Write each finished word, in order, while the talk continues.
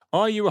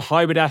Are you a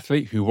hybrid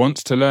athlete who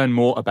wants to learn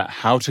more about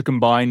how to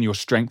combine your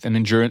strength and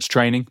endurance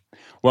training?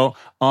 Well,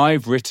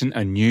 I've written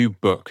a new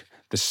book,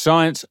 The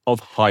Science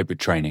of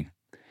Hybrid Training.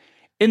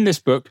 In this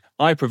book,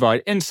 I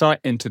provide insight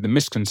into the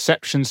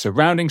misconceptions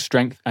surrounding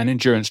strength and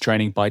endurance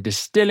training by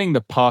distilling the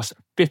past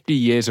 50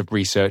 years of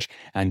research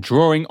and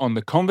drawing on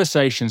the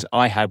conversations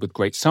I had with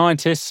great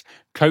scientists,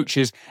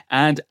 coaches,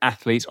 and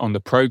athletes on the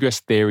Progress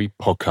Theory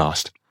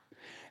podcast.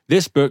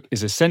 This book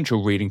is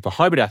essential reading for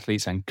hybrid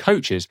athletes and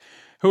coaches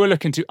who are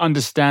looking to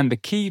understand the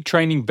key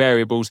training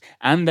variables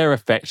and their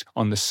effect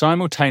on the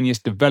simultaneous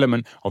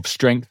development of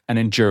strength and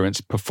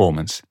endurance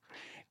performance.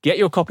 Get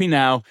your copy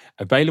now,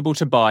 available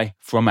to buy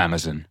from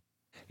Amazon.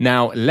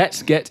 Now,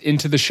 let's get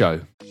into the show.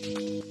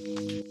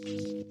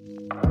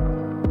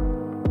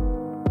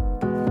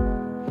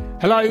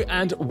 Hello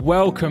and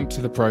welcome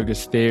to the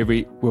Progress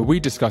Theory, where we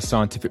discuss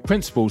scientific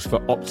principles for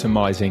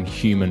optimizing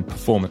human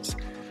performance.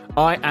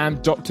 I am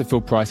Dr.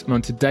 Phil Price, and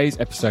on today's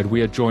episode,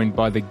 we are joined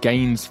by the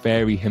Gains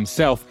Fairy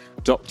himself,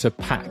 Dr.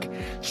 Pack,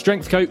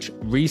 strength coach,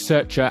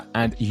 researcher,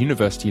 and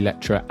university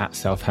lecturer at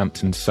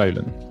Southampton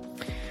Solent.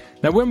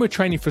 Now, when we're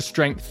training for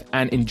strength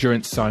and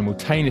endurance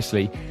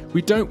simultaneously,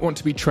 we don't want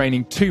to be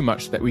training too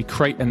much that we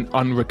create an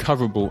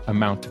unrecoverable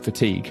amount of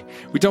fatigue.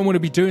 We don't want to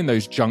be doing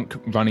those junk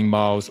running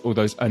miles or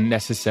those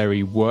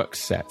unnecessary work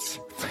sets.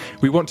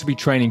 We want to be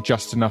training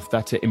just enough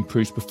that it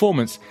improves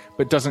performance,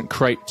 but doesn't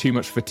create too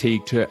much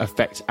fatigue to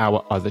affect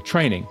our other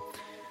training.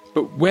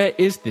 But where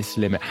is this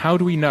limit? How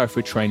do we know if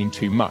we're training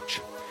too much?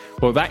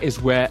 Well, that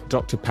is where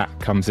Dr.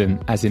 Pack comes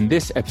in, as in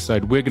this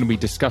episode, we're going to be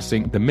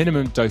discussing the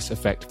minimum dose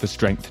effect for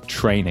strength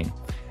training.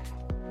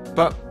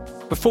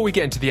 But before we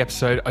get into the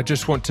episode, I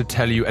just want to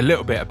tell you a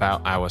little bit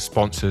about our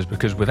sponsors,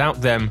 because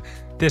without them,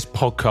 this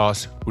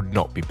podcast would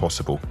not be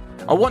possible.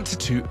 I wanted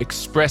to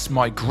express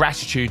my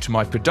gratitude to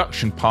my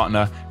production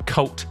partner,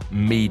 Cult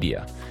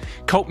Media.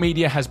 Cult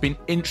Media has been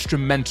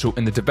instrumental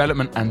in the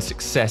development and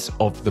success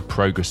of the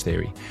Progress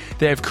Theory.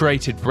 They have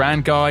created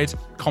brand guides,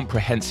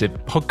 comprehensive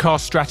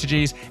podcast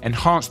strategies,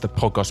 enhanced the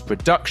podcast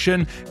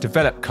production,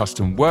 developed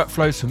custom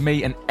workflows for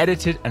me, and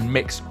edited and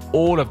mixed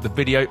all of the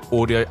video,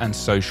 audio, and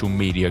social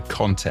media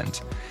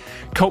content.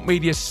 Cult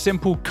Media's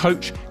simple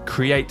coach,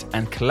 create,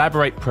 and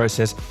collaborate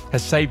process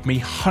has saved me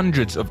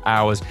hundreds of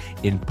hours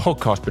in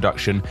podcast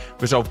production,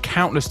 resolved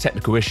countless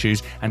technical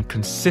issues, and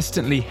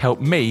consistently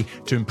helped me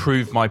to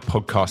improve my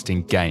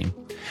podcasting game.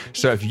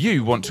 So if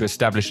you want to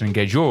establish and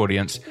engage your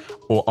audience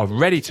or are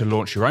ready to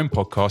launch your own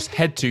podcast,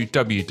 head to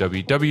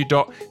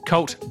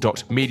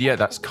www.cult.media,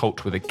 that's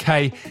cult with a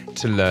K,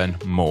 to learn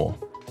more.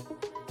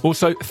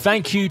 Also,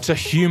 thank you to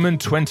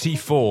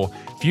Human24,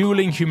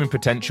 fueling human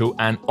potential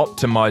and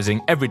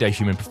optimizing everyday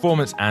human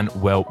performance and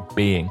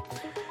well-being.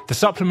 The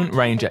supplement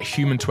range at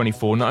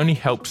Human24 not only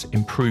helps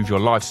improve your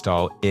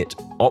lifestyle, it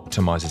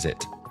optimizes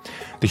it.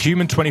 The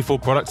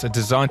Human24 products are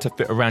designed to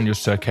fit around your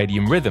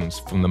circadian rhythms,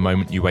 from the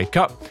moment you wake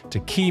up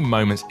to key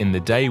moments in the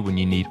day when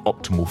you need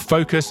optimal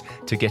focus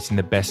to getting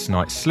the best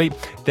night's sleep.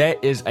 There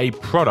is a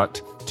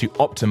product to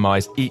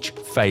optimize each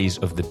phase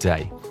of the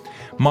day.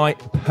 My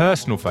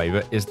personal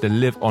favourite is the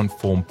Live on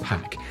Form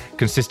pack,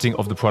 consisting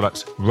of the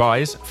products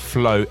Rise,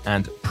 Flow,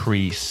 and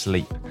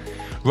Pre-Sleep.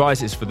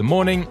 Rise is for the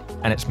morning,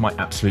 and it's my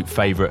absolute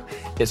favourite.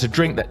 It's a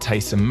drink that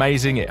tastes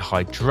amazing, it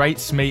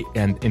hydrates me,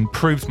 and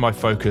improves my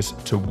focus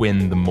to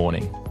win the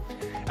morning.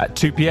 At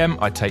 2 p.m,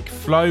 I take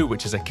Flow,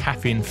 which is a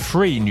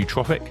caffeine-free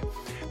nootropic,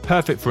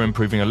 perfect for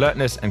improving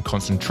alertness and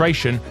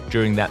concentration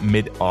during that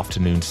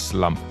mid-afternoon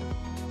slump.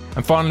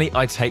 And finally,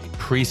 I take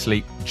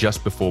Pre-Sleep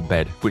just before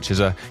bed, which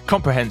is a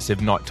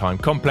comprehensive nighttime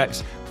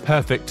complex,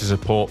 perfect to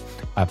support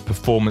a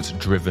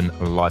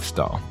performance-driven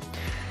lifestyle.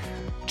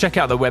 Check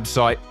out the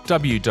website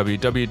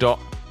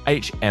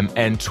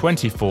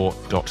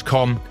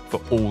www.hmn24.com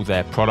for all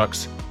their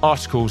products,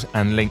 articles,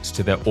 and links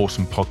to their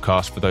awesome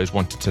podcast for those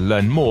wanting to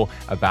learn more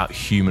about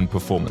human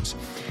performance.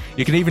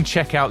 You can even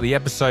check out the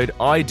episode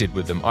I did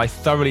with them. I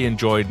thoroughly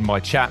enjoyed my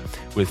chat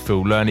with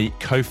Phil Lerney,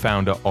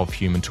 co-founder of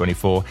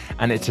Human24,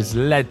 and it has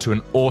led to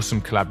an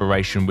awesome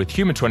collaboration with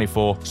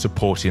Human24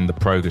 supporting the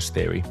Progress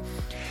Theory.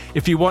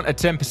 If you want a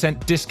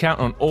 10% discount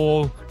on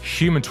all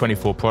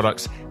Human24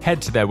 products,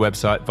 head to their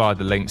website via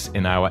the links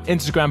in our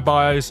Instagram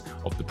bios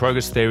of the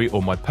Progress Theory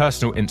or my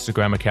personal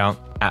Instagram account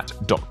at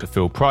Dr.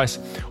 Phil Price,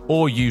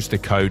 or use the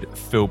code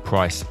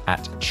PhilPrice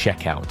at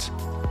checkout.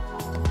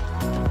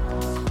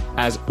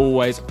 As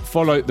always,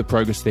 follow The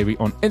Progress Theory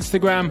on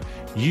Instagram,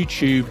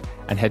 YouTube,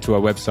 and head to our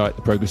website,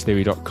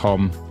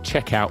 theprogresstheory.com.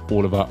 Check out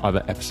all of our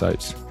other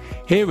episodes.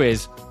 Here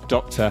is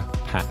Dr.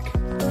 Pack.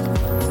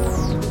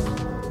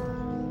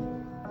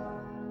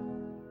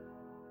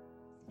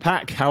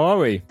 Pack, how are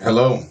we?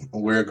 Hello,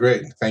 we're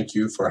great. Thank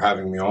you for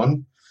having me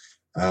on.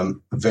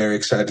 I'm very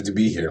excited to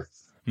be here.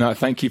 No,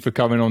 thank you for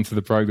coming on to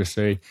The Progress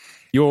Theory.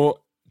 Your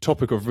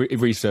topic of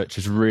research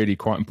is really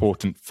quite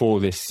important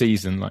for this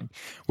season. Like,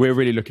 we're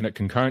really looking at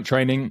concurrent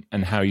training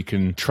and how you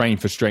can train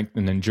for strength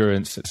and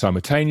endurance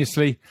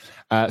simultaneously.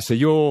 So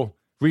your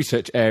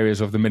research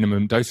areas of the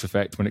minimum dose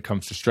effect when it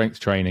comes to strength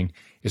training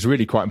is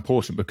really quite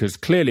important, because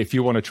clearly if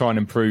you want to try and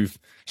improve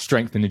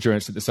strength and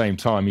endurance at the same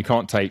time, you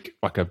can't take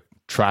like a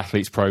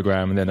triathletes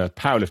program and then a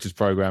powerlifters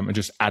program and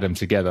just add them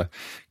together.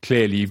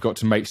 Clearly you've got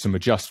to make some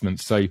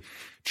adjustments. So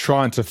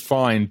trying to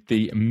find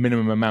the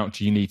minimum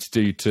amount you need to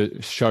do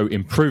to show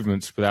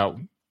improvements without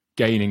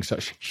gaining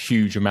such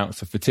huge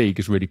amounts of fatigue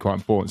is really quite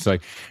important. So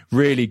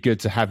really good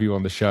to have you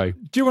on the show.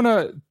 Do you want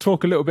to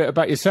talk a little bit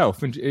about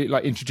yourself and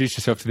like introduce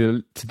yourself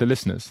to the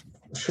listeners?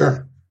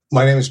 Sure.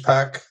 My name is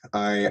Pak.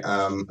 I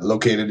am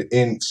located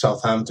in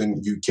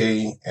Southampton,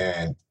 UK,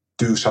 and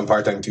do some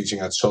part-time teaching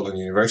at Solent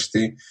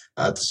University.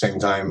 At the same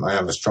time, I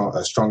am a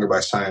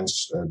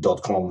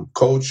StrongerByScience.com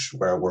coach,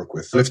 where I work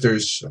with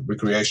lifters,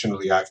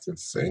 recreationally active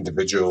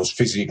individuals,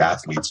 physique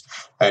athletes,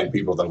 and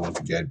people that want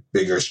to get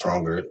bigger,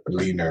 stronger,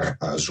 leaner,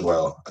 as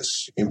well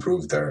as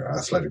improve their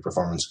athletic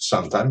performance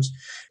sometimes.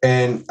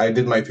 And I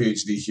did my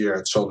PhD here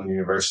at Solent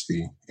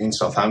University in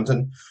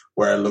Southampton,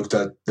 where I looked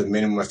at the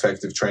minimum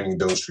effective training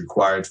dose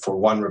required for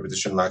 1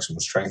 repetition maximum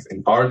strength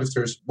in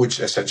powerlifters, which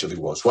essentially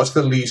was what's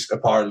the least a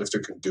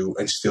powerlifter can do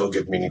and still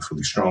get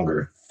meaningfully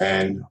stronger.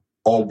 And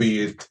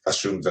albeit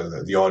assume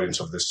that the audience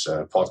of this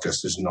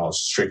podcast is not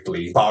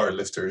strictly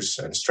powerlifters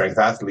and strength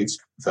athletes,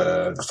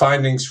 the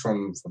findings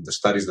from the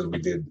studies that we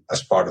did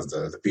as part of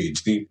the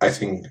PhD, I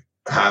think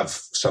have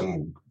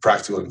some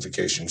practical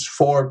implications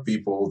for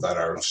people that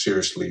are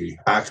seriously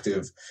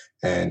active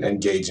and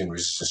engage in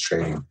resistance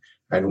training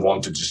and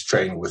want to just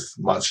train with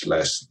much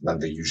less than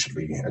they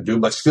usually do,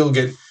 but still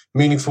get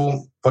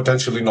meaningful,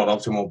 potentially not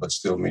optimal, but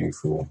still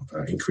meaningful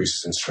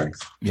increases in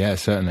strength. Yeah,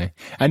 certainly.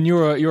 And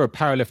you're a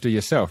powerlifter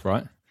yourself,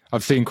 right?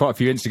 I've seen quite a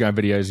few Instagram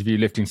videos of you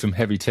lifting some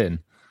heavy tin.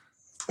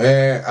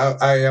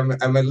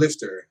 I'm a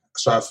lifter.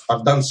 So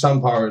I've done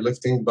some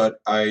powerlifting, but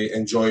I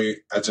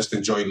just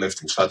enjoy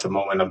lifting. So at the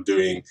moment I'm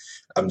doing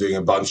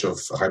a bunch of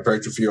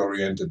hypertrophy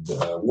oriented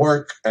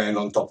work, and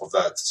on top of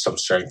that, some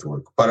strength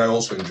work. But I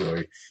also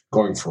enjoy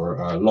going for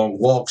long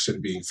walks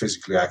and being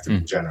physically active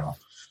in general.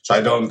 So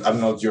I don't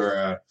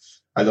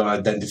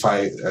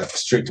identify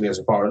strictly as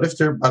a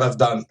powerlifter, but I've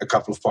done a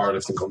couple of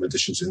powerlifting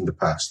competitions in the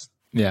past.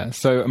 Yeah.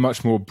 So a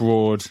much more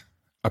broad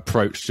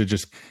approach to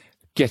just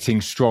getting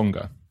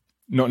stronger.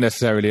 Not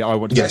necessarily, I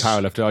want to be a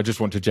powerlifter. I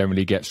just want to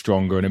generally get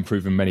stronger and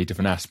improve in many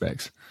different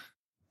aspects.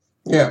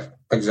 Yeah,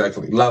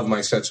 exactly. Love my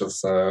sets of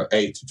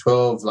 8 to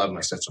 12, love my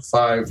sets of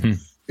 5,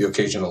 the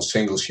occasional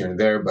singles here and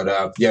there. But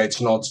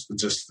it's not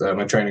just,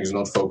 my training is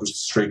not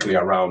focused strictly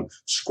around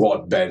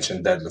squat, bench,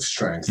 and deadlift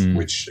strength,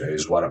 which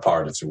is what a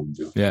powerlifter would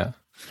do. Yeah.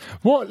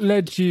 What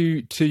led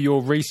you to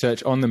your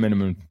research on the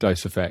minimum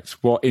dose effect?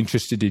 What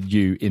interested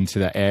you into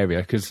that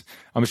area? Because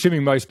I'm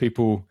assuming most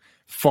people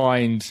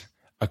find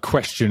a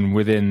question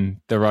within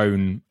their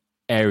own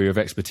area of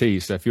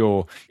expertise. So if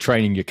you're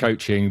training, you're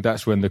coaching,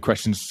 that's when the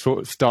questions sort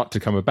of start to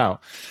come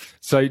about.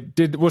 So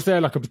was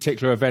there like a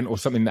particular event or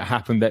something that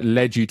happened that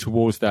led you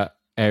towards that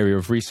area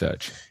of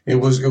research? It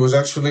was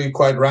actually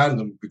quite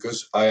random,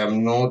 because I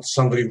am not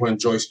somebody who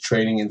enjoys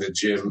training in the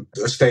gym,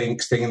 staying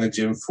in the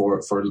gym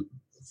for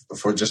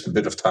just a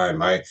bit of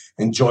time. I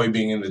enjoy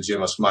being in the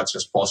gym as much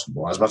as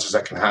possible, as much as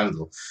I can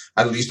handle,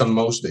 at least on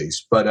most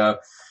days. But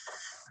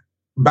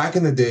back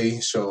in the day,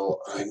 so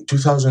in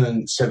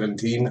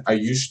 2017, I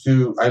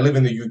live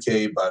in the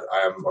UK, but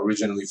I am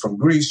originally from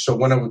Greece. So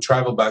when I would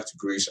travel back to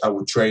Greece, I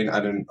would train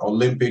at an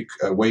Olympic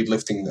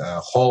weightlifting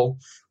hall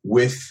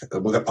with a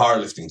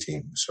powerlifting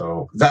team.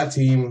 So that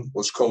team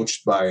was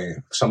coached by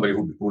somebody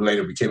who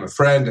later became a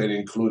friend and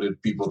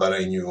included people that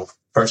I knew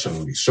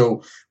personally.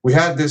 So we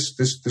had this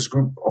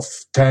group of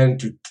 10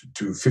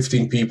 to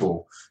 15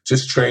 people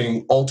just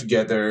training all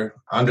together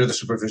under the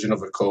supervision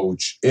of a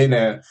coach in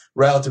a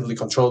relatively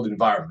controlled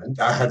environment.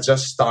 I had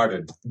just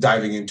started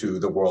diving into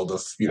the world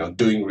of,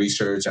 doing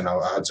research, and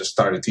I had just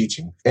started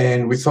teaching.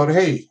 And we thought,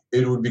 hey,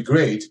 it would be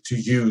great to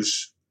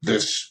use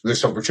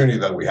this opportunity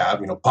that we have,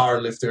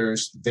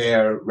 powerlifters,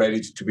 they're ready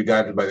to be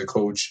guided by the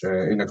coach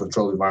in a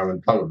controlled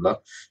environment, blah, blah, blah,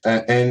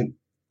 and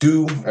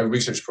do a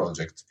research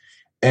project.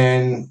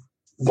 And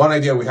one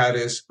idea we had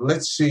is,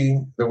 let's see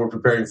that we're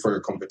preparing for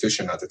a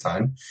competition at the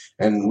time.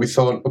 And we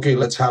thought, okay,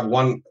 let's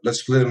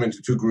split them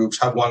into 2 groups,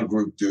 have one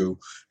group do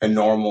a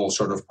normal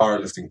sort of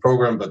powerlifting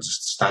program, but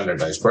just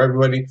standardized for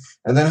everybody.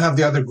 And then have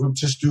the other group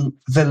just do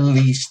the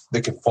least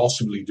they can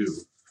possibly do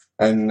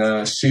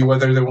and see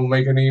whether they will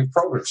make any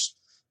progress.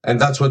 And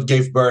that's what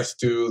gave birth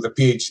to the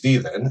PhD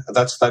then.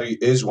 That study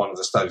is one of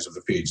the studies of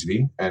the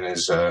PhD and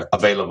is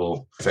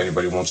available if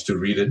anybody wants to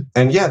read it.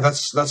 And yeah,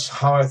 that's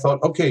how I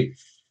thought, okay,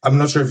 I'm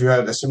not sure if you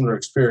had a similar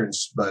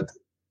experience, but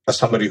as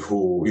somebody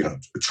who,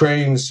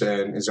 trains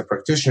and is a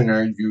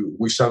practitioner,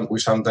 we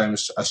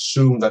sometimes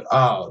assume that,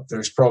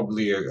 there's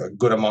probably a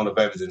good amount of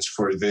evidence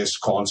for this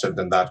concept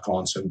and that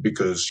concept,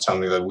 because it's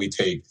something that we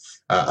take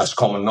as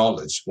common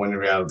knowledge, when in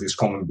reality it's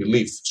common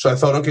belief. So I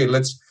thought, okay,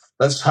 let's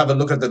have a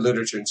look at the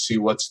literature and see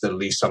what's the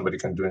least somebody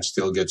can do and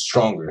still get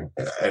stronger.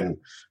 And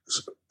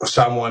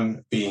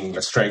someone being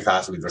a strength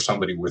athlete or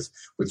somebody with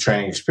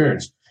training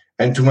experience.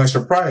 And to my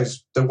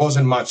surprise, there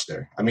wasn't much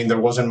there. I mean, there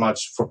wasn't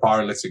much for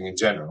powerlifting in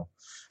general.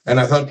 And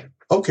I thought,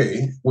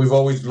 okay, we've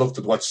always looked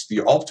at what's the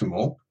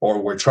optimal,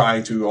 or we're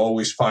trying to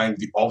always find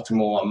the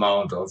optimal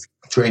amount of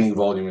training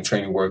volume and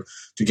training work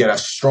to get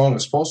as strong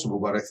as possible.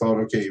 But I thought,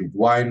 okay,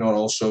 why not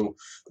also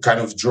kind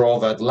of draw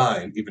that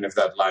line, even if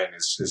that line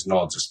is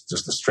not just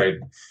a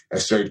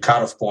straight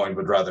cutoff point,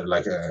 but rather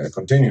like a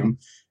continuum,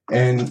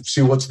 and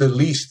see what's the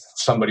least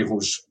somebody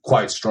who's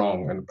quite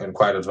strong and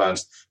quite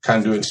advanced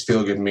can do and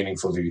still get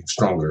meaningfully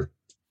stronger.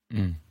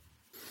 Mm.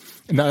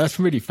 No, that's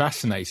really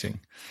fascinating.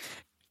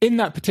 In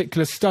that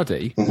particular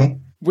study,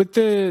 with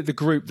the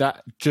group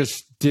that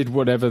just did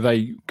whatever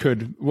they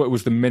could, what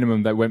was the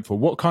minimum they went for?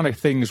 What kind of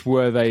things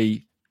were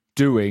they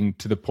doing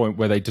to the point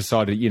where they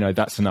decided,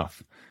 that's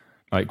enough?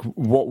 Like,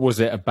 what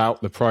was it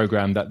about the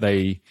program that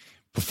they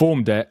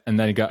performed it and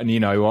then and you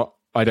know what?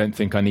 I don't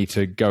think I need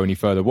to go any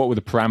further. What were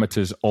the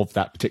parameters of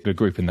that particular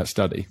group in that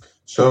study?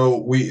 So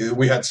we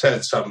had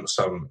said some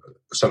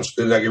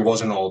like, it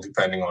wasn't all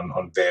depending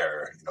on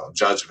their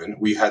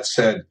judgment. We had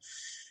said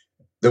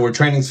they were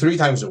training 3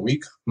 times a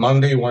week: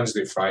 Monday,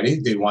 Wednesday, Friday,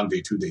 day 1,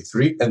 day 2, day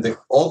 3. And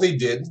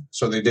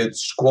they did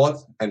squat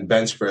and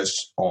bench press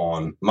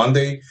on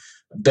Monday,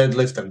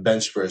 deadlift and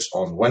bench press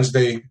on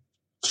Wednesday,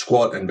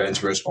 squat and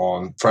bench press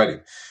on Friday.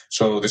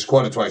 So they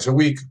squatted twice a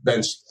week,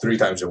 benched 3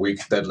 times a week,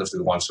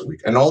 deadlifted once a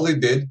week. And all they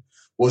did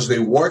was they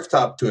worked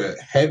up to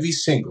a heavy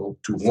single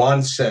to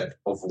one set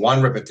of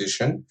 1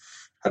 repetition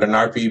at an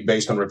RPE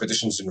based on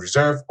repetitions in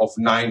reserve of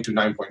 9 to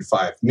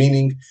 9.5,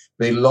 meaning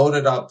they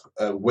loaded up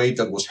a weight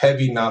that was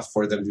heavy enough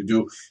for them to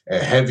do a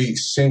heavy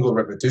single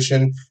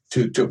repetition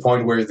to a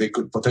point where they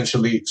could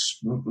potentially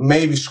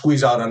maybe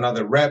squeeze out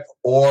another rep,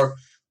 or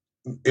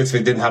if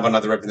they didn't have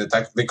another rep in the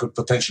tank, they could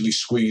potentially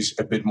squeeze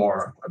a bit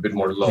more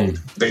load.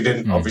 They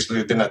didn't, obviously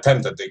they didn't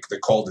attempt that. They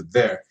called it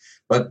there,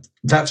 but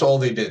that's all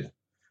they did.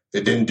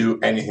 They didn't do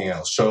anything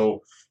else.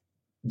 So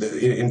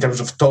in terms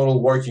of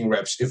total working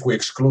reps, if we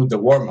exclude the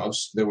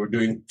warm-ups, they were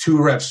doing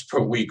 2 reps per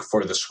week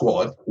for the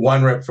squat,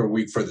 1 rep per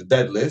week for the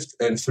deadlift,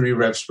 and 3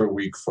 reps per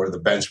week for the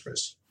bench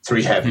press.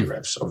 3 heavy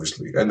reps,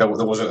 obviously. And there was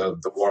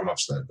the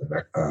warm-ups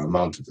that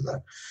amounted to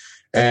that.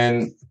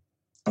 And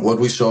what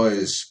we saw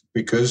is,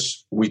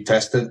 because we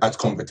tested at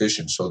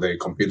competition, so they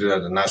competed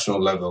at a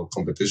national level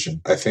competition,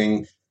 I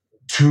think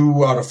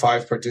 2 out of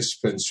 5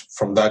 participants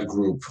from that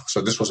group. So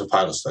this was a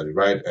pilot study,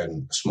 right?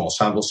 And small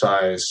sample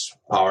size,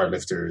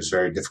 powerlifters,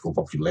 very difficult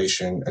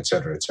population, et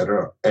cetera, et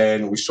cetera.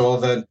 And we saw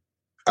that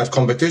at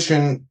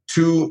competition,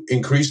 2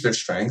 increased their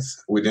strength.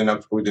 We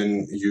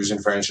didn't use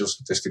inferential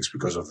statistics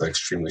because of the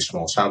extremely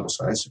small sample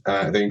size.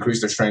 They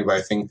increased their strength by,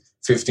 I think,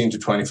 15 to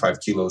 25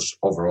 kilos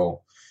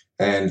overall.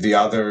 And the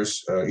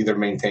others either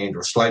maintained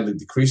or slightly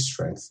decreased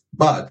strength.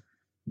 But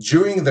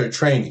during their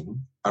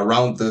training,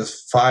 around the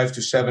 5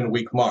 to 7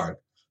 week mark,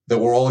 they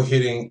were all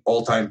hitting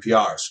all-time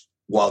PRs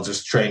while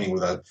just training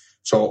with that.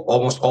 So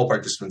almost all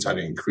participants had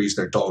increased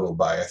their total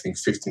by, I think,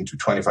 15 to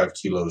 25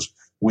 kilos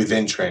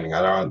within training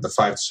at around the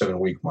 5 to 7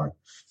 week mark.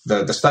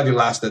 The study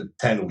lasted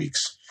 10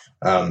 weeks.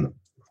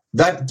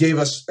 That gave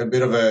us a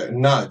bit of a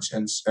nudge,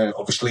 and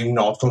obviously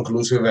not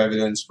conclusive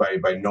evidence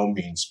by no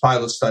means,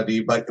 pilot study,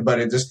 but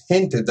it just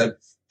hinted that,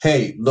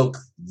 hey, look,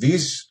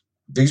 these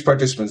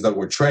participants that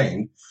were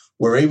trained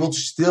were able to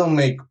still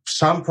make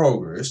some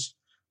progress,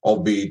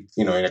 albeit,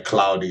 in a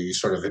cloudy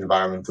sort of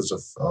environment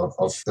because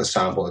of the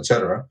sample,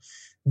 etc.,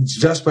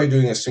 just by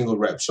doing a single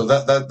rep. So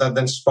that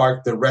then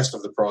sparked the rest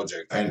of the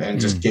project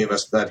and just gave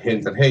us that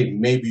hint that, hey,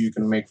 maybe you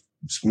can make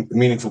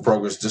meaningful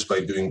progress just by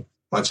doing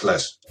much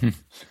less.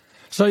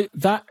 So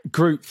that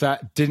group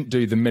that didn't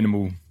do the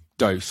minimal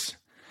dose,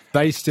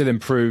 they still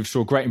improved,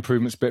 saw great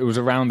improvements, but it was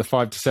around the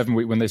 5 to 7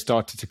 week when they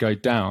started to go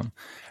down.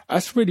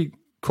 That's really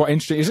quite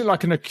interesting. Is it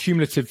like an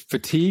accumulative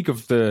fatigue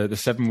of the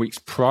 7 weeks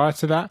prior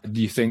to that?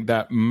 Do you think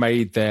that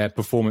made their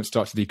performance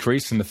start to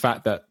decrease? And the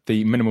fact that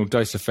the minimal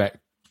dose effect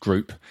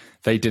group,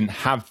 they didn't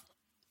have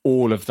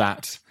all of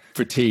that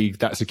fatigue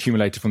that's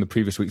accumulated from the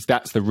previous weeks,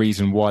 that's the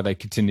reason why they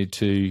continued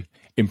to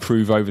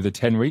improve over the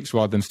 10 weeks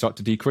rather than start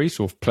to decrease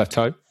or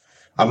plateau?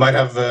 I might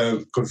have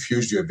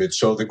confused you a bit.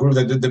 So the group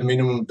that did the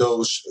minimum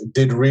dose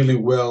did really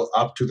well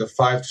up to the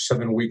 5 to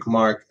 7 week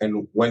mark.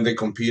 And when they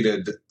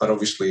competed, but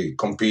obviously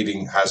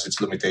competing has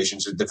its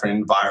limitations, a different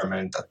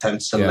environment,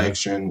 attempt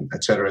selection,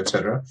 et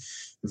cetera.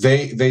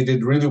 They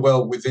did really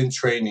well within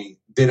training,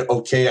 did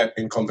okay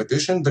in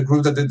competition. The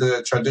group that did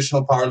the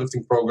traditional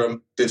powerlifting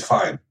program did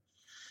fine.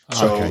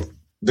 So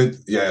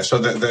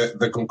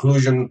the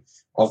conclusion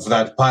of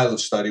that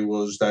pilot study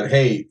was that,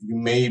 hey, you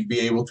may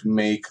be able to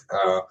make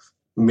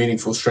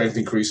meaningful strength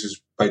increases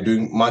by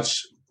doing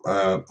much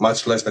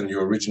less than you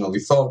originally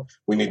thought.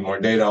 We need more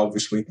data,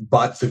 obviously,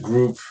 but the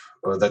group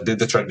that did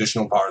the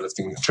traditional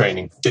powerlifting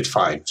training did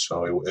fine.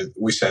 So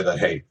we said that,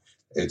 hey,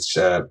 it's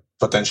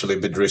potentially a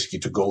bit risky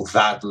to go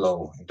that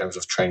low in terms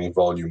of training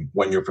volume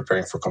when you're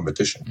preparing for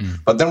competition.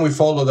 But then we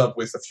followed up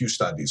with a few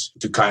studies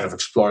to kind of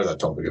explore that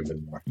topic a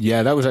bit more.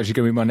 Yeah, that was actually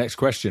going to be my next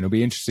question. It'll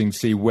be interesting to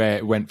see where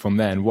it went from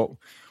then.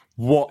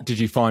 What did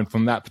you find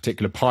from that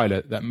particular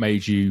pilot that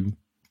made you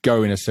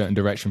go in a certain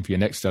direction for your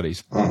next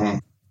studies? Mm-hmm.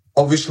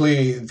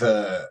 Obviously,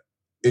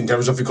 in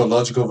terms of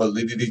ecological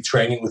validity,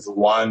 training with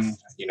 1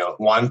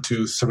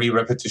 to 3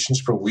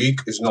 repetitions per week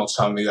is not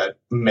something that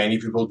many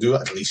people do,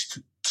 at least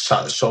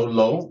so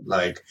low,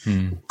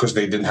 because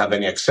they didn't have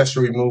any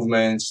accessory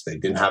movements, they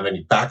didn't have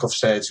any back of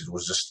sets, it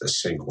was just a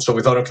single. So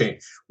we thought, okay,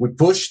 we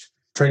pushed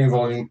training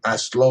volume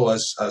as low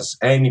as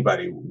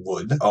anybody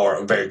would,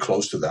 or very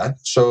close to that.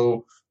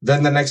 So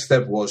then the next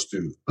step was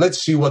let's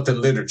see what the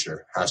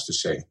literature has to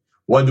say.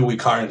 What do we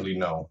currently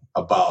know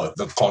about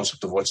the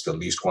concept of what's the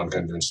least one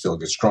can do and still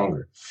get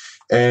stronger?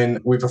 And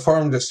we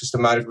performed a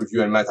systematic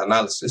review and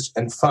meta-analysis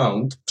and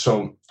found,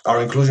 so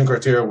our inclusion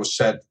criteria was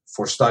set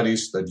for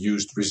studies that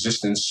used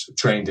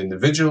resistance-trained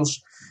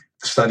individuals,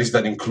 studies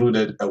that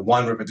included a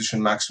 1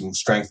 repetition maximum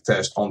strength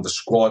test on the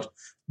squat,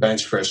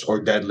 bench press, or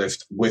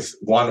deadlift, with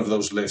one of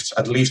those lifts,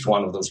 at least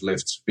one of those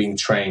lifts, being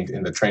trained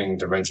in the training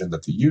intervention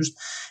that they used.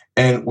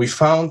 And we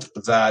found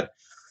that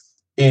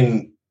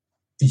in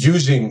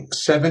using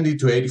 70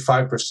 to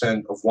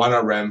 85% of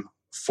 1RM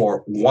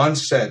for one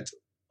set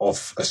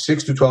of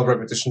 6 to 12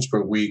 repetitions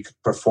per week,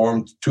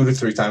 performed 2 to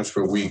 3 times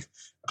per week,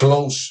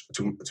 close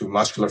to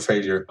muscular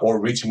failure or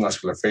reaching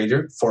muscular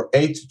failure for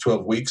 8 to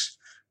 12 weeks,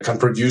 can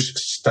produce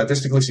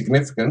statistically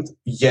significant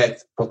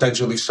yet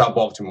potentially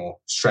suboptimal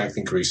strength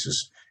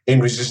increases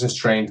in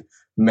resistance-trained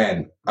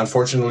men.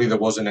 Unfortunately, there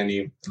wasn't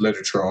any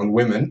literature on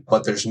women,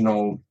 but there's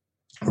no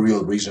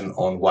real reason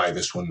on why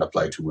this wouldn't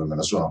apply to women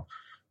as well.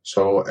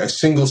 So a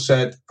single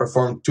set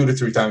performed 2 to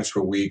 3 times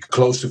per week,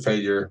 close to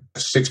failure,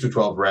 6 to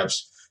 12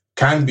 reps,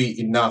 can be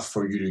enough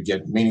for you to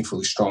get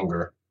meaningfully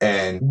stronger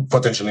and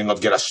potentially not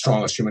get as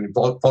strong as humanly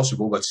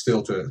possible, but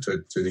still to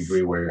a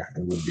degree where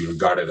it would be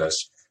regarded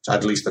as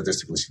at least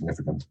statistically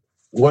significant.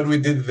 What we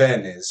did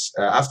then is,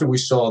 after we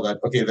saw that,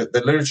 okay,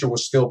 the literature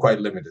was still quite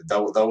limited.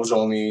 That was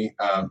only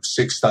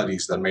 6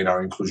 studies that made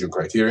our inclusion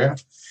criteria.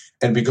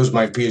 And because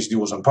my PhD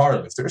was on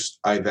powerlifters,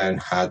 I then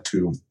had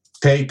to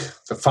take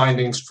the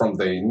findings from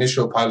the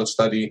initial pilot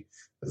study,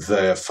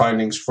 the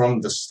findings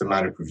from the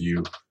systematic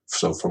review,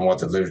 so from what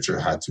the literature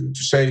had to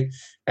say,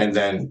 and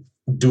then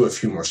do a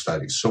few more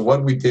studies. So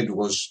what we did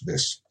was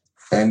this,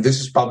 and this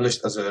is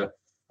published as a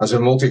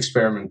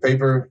multi-experiment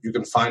paper. You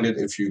can find it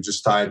if you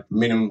just type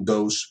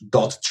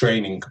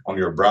minimumdose.training on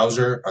your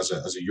browser as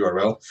a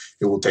URL.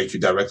 It will take you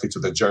directly to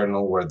the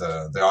journal where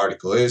the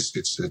article is.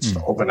 It's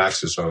open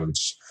access, so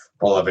it's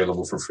all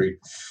available for free.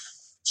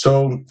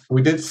 So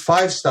we did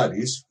 5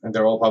 studies, and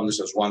they're all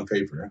published as one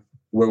paper,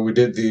 where we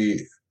did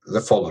the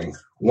following.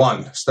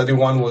 Study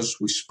 1 was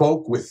we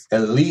spoke with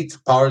elite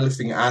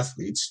powerlifting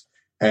athletes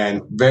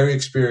and very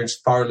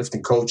experienced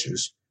powerlifting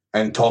coaches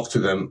and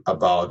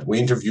we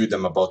interviewed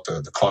them about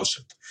the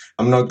concept.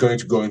 I'm not going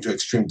to go into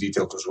extreme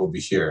detail because we'll be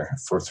here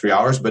for 3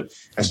 hours, but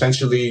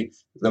essentially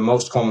the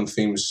most common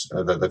themes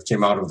that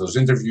came out of those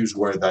interviews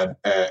were that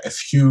a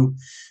few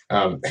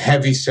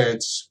heavy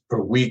sets per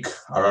week,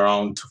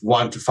 around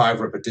 1 to 5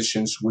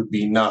 repetitions, would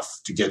be enough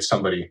to get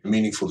somebody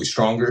meaningfully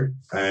stronger.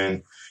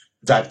 And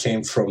that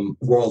came from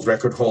world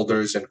record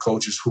holders and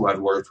coaches who had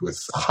worked with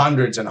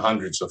hundreds and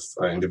hundreds of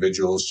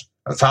individuals,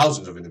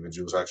 thousands of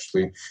individuals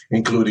actually,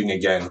 including,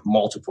 again,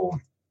 multiple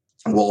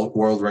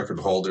world record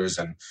holders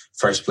and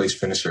first place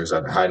finishers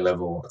at high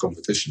level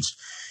competitions.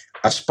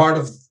 As part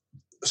of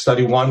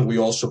study 1, we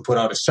also put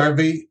out a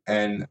survey,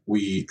 and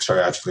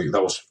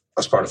that was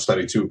as part of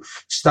study 2.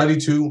 Study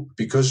 2,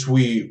 because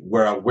we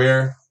were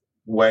aware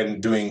when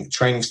doing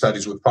training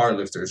studies with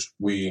powerlifters,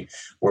 we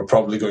were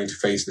probably going to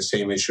face the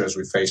same issue as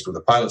we faced with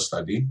the pilot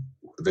study,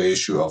 the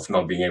issue of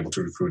not being able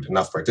to recruit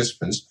enough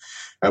participants.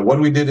 And what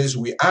we did is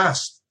we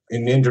asked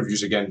in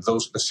interviews, again, the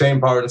same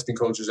powerlifting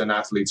coaches and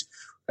athletes,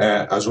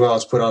 as well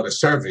as put out a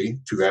survey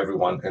to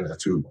everyone and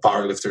to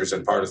powerlifters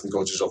and powerlifting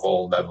coaches of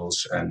all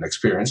levels and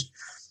experience,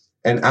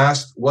 and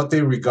asked what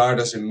they regard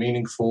as a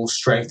meaningful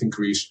strength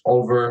increase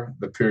over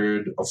the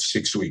period of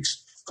 6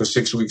 weeks. Because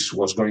 6 weeks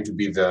was going to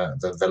be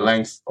the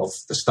length of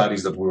the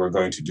studies that we were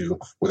going to do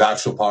with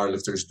actual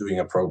powerlifters doing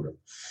a program.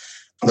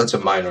 That's a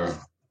minor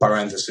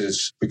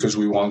parenthesis because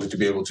we wanted to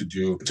be able to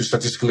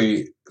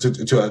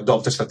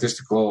adopt a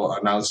statistical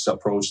analysis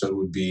approach that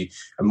would be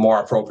more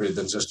appropriate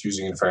than just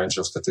using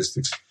inferential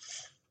statistics.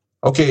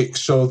 Okay,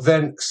 so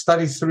then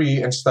study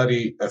 3 and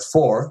study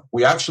 4,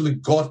 we actually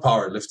got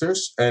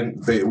powerlifters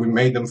and we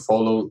made them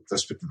follow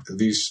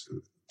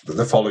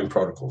the following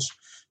protocols.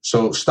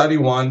 So study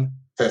 3,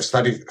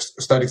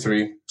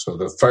 so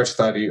the first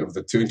study of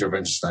the 2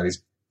 intervention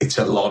studies, it's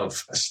a lot of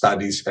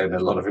studies and a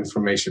lot of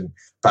information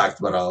packed,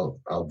 but I'll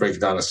break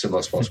it down as simple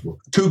as possible.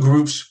 2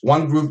 groups.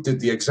 One group did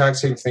the exact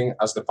same thing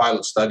as the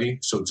pilot study,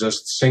 so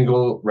just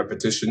single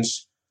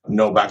repetitions,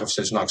 no back of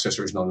sets, no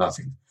accessories, no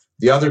nothing.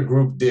 The other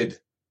group did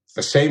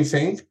the same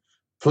thing,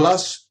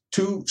 plus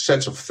 2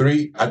 sets of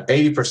 3 at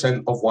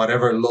 80% of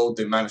whatever load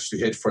they managed to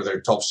hit for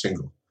their top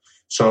single.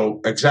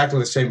 So exactly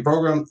the same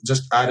program,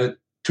 just added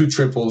 2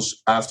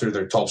 triples after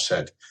their top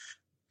set.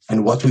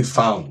 And what we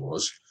found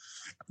was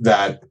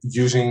that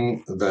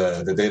using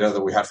the data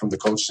that we had from the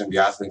coaches and the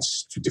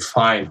athletes to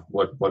define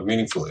what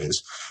meaningful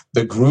is,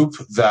 the group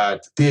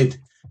that did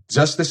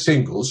just the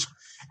singles,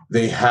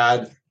 they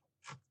had,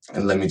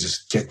 and let me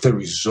just get the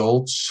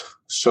results.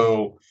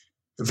 So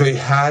they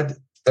had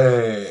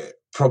a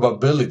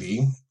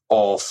probability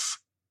of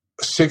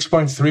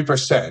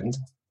 6.3%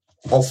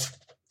 of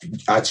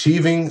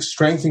achieving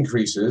strength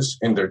increases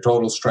in their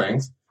total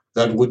strength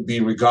that would be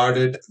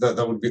regarded,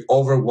 that would be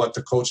over what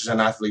the coaches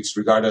and athletes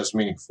regard as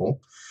meaningful,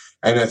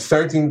 and a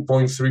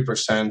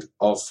 13.3%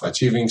 of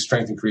achieving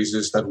strength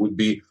increases that would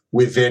be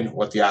within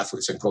what the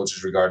athletes and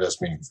coaches regard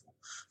as meaningful.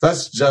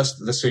 That's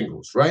just the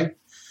singles, right?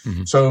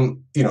 Mm-hmm. So,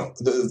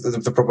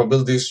 the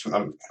probabilities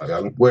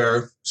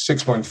were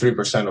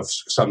 6.3% of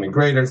something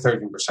greater,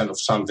 13% of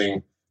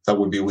something that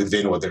would be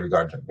within what they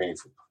regard as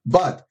meaningful.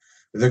 But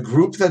the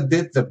group that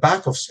did the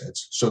back of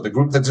sets, so the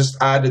group that just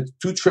added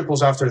 2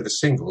 triples after the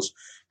singles,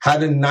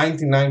 had a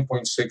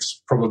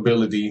 99.6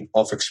 probability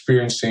of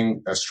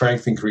experiencing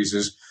strength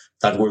increases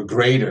that were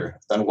greater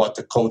than what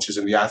the coaches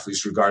and the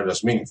athletes regarded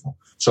as meaningful.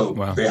 So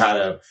They had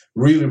a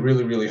really,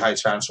 really, really high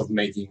chance of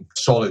making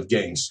solid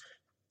gains.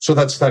 So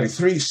that's study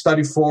 3.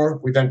 Study 4,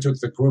 we then took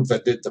the group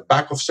that did the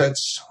back of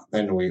sets,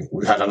 and we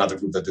had another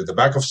group that did the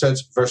back of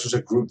sets versus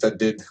a group that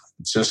did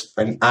just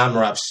an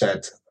AMRAP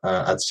set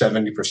at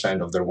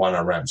 70% of their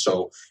 1 RM.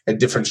 So a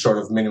different sort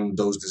of minimum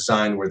dose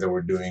design where they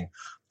were doing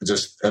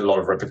just a lot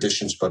of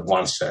repetitions, but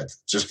 1 set,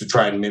 just to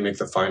try and mimic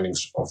the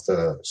findings of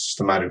the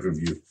systematic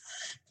review.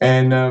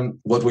 And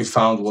what we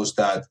found was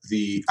that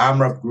the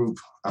AMRAP group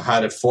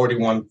had a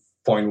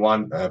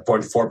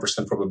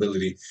 41.4%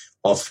 probability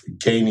of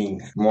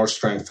gaining more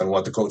strength than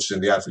what the coaches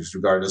and the athletes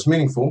regard as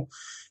meaningful,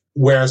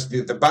 whereas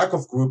the back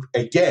of group,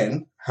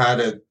 again, had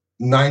a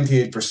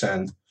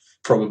 98%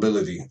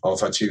 probability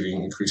of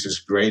achieving increases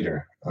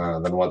greater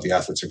than what the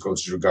athletes and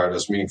coaches regard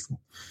as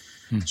meaningful.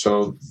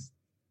 So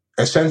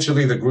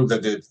essentially, the group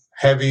that did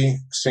heavy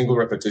single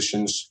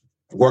repetitions,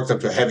 worked up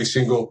to a heavy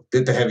single,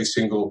 did the heavy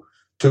single,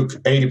 took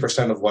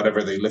 80% of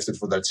whatever they lifted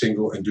for that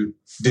single and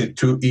did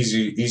 2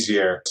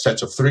 easier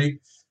sets of 3.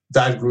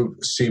 That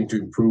group seemed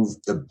to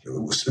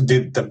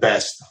did the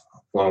best,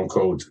 quote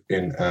unquote,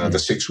 in the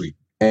 6 week.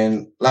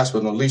 And last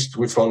but not least,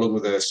 we followed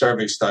with a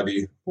survey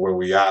study where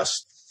we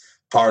asked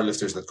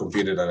powerlifters that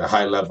competed at a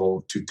high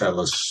level to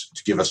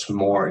give us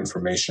more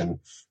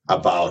information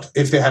about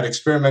if they had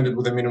experimented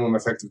with a minimum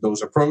effective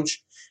dose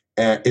approach.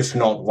 If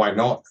not, why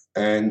not?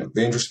 And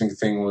the interesting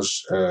thing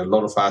was a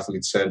lot of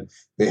athletes said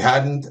they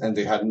hadn't, and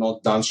they had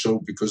not done so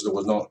because there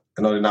was not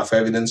enough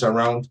evidence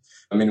around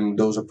a minimum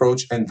dose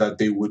approach, and that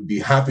they would be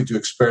happy to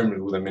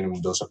experiment with a minimum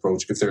dose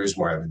approach if there is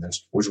more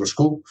evidence, which was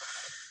cool.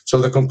 So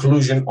the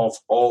conclusion of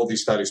all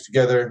these studies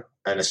together,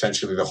 and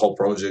essentially the whole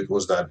project,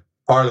 was that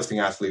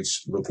powerlifting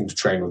athletes looking to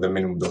train with a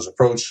minimum dose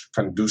approach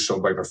can do so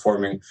by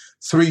performing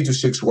 3 to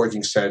 6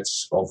 working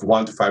sets of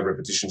 1 to 5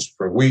 repetitions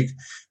per week,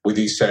 with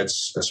these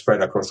sets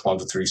spread across 1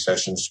 to 3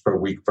 sessions per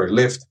week per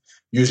lift,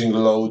 using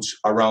loads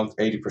around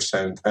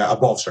 80%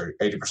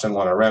 80%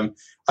 1 RM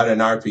at an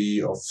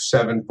RPE of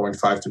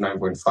 7.5 to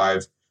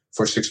 9.5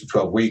 for 6 to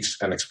 12 weeks,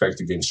 and expect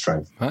to gain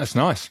strength. That's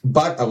nice.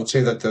 But I would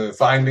say that the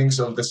findings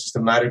of the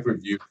systematic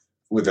review,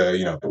 with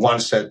a 1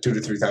 set 2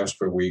 to 3 times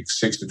per week,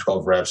 6 to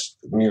 12 reps,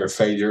 near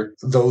failure,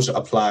 those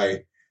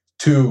apply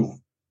to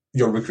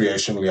your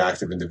recreationally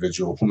active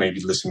individual who may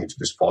be listening to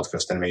this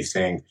podcast and may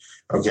think,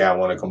 okay, I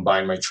want to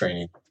combine my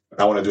training.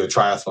 I want to do a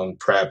triathlon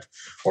prep,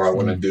 or I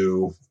want to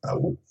do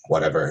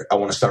whatever. I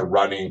want to start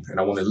running and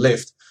I want to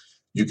lift.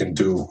 You can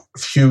do a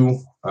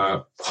few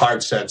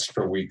hard sets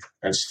per week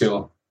and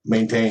still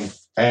maintain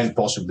and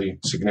possibly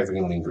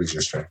significantly increase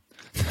your strength.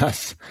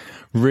 That's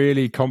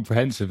really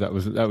comprehensive. That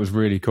was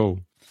really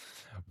cool.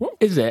 What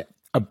is it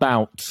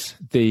about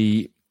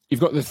you've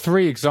got the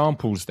 3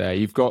 examples there.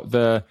 You've got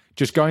the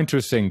just going to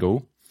a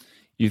single.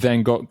 You've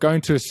then got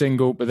going to a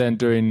single, but then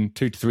doing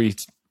 2 to 3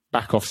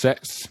 back off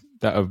sets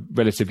that are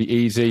relatively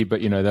easy,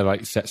 but they're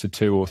like sets of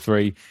 2 or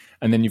 3.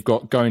 And then you've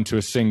got going to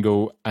a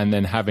single and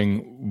then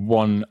having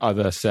 1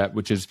 other set,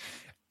 which is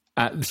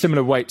at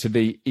similar weight to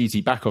the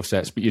easy back off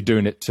sets, but you're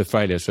doing it to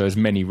failure. So as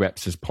many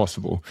reps as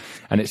possible.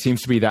 And it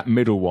seems to be that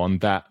middle one,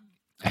 that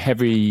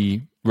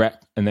heavy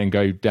rep and then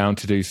go down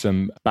to do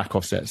some back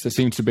off sets. That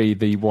seems to be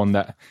the one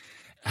that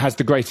has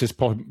the greatest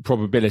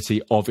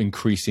probability of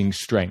increasing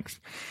strength.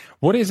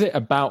 What is it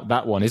about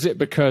that one? Is it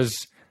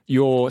because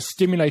you're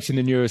stimulating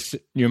the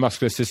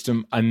neuromuscular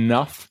system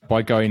enough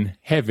by going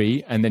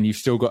heavy, and then you've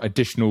still got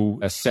additional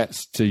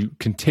sets to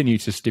continue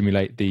to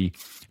stimulate the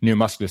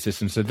neuromuscular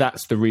system? So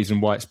that's the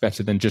reason why it's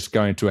better than just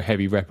going to a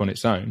heavy rep on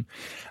its own.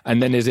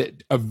 And then is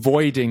it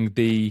avoiding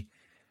the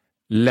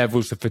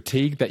levels of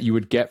fatigue that you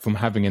would get from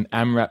having an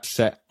AMRAP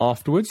set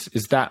afterwards?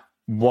 Is that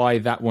why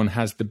that one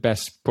has the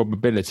best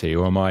probability,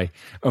 or am I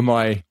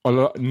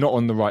not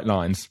on the right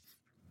lines?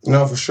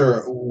 No, for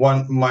sure.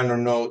 One minor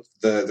note,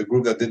 the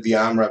group that did the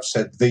AMRAP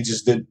set, they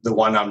just did the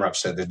 1 AMRAP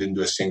set. They didn't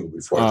do a single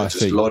before. They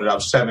just loaded up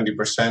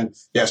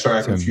 70%. Yeah, sorry,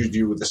 I confused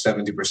you with the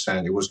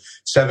 70%. It was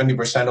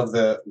 70% of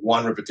the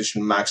 1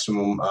 repetition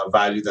maximum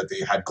value that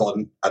they had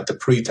gotten at the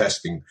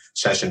pre-testing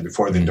session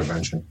before the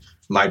intervention.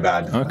 My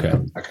bad. Okay.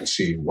 I can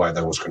see why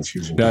that was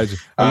confusing.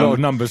 There's a lot of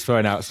numbers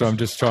thrown out, so I'm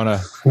just trying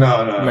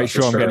to make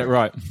sure I'm getting it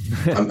right.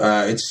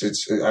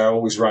 I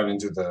always run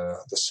into the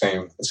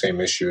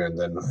same issue, and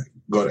then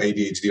got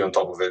ADHD on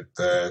top of it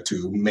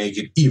to make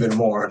it even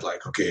more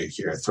like, okay,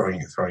 here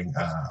throwing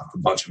a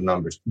bunch of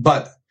numbers.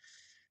 But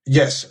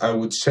yes, I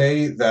would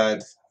say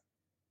that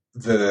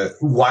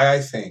why I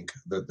think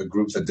that the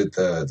group that did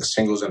the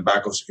singles and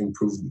backups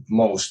improved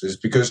most is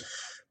because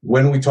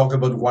when we talk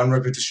about 1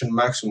 repetition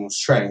maximum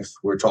strength,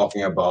 we're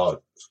talking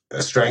about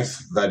a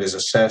strength that is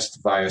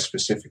assessed by a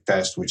specific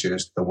test, which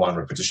is the 1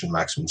 repetition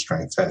maximum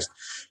strength test.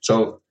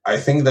 So I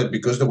think that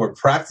because they were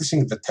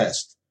practicing the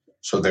test,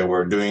 so they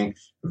were doing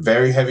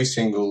very heavy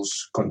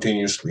singles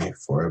continuously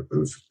for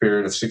a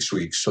period of 6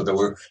 weeks. So they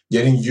were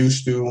getting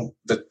used to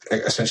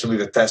essentially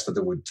the test that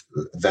they would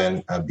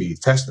then be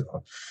tested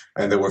on.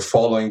 And they were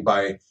following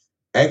by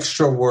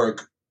extra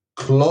work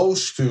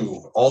close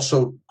to,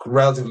 also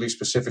relatively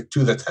specific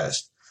to the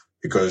test,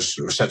 because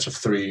sets of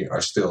 3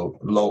 are still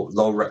low.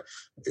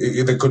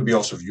 They could be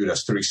also viewed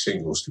as 3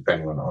 singles,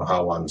 depending on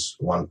how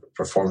one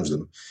performs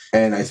them.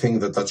 And I think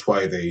that that's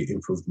why they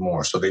improved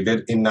more. So they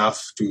did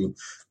enough to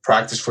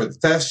practice for the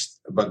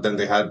test, but then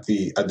they had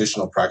the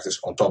additional practice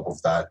on top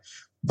of that.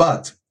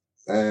 But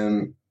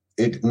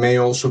it may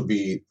also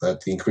be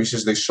that the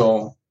increases they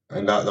saw,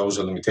 and that was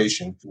a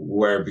limitation,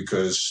 where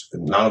because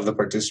none of the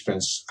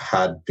participants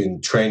had been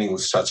training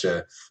with such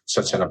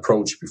an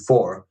approach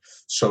before.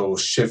 So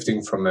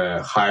shifting from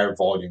a higher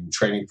volume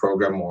training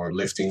program or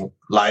lifting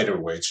lighter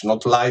weights,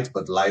 not light,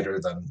 but lighter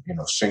than,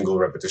 single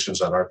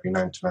repetitions at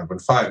RP9 to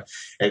 9.5,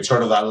 it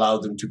sort of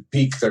allowed them to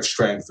peak their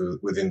strength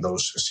within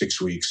those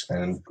 6 weeks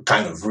and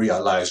kind of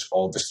realize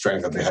all the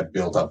strength that they had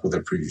built up with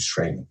their previous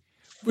training.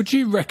 Would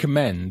you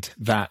recommend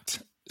that,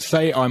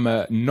 say I'm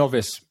a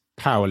novice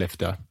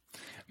powerlifter,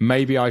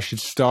 maybe I should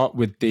start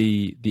with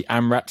the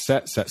AMRAP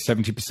sets at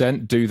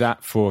 70%, do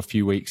that for a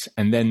few weeks,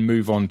 and then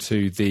move on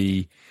to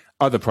the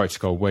other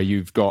protocol where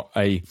you've got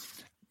a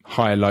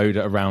higher load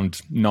at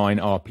around 9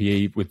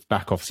 RPE with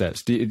back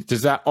offsets?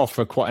 Does that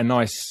offer quite a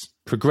nice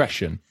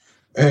progression?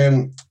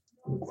 I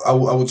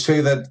would say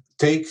that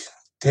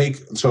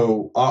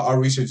so our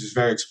research is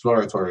very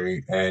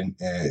exploratory, and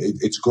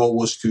its goal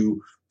was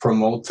to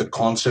promote the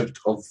concept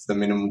of the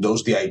minimum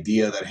dose, the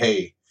idea that,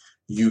 hey,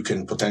 you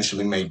can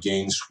potentially make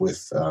gains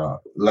with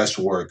less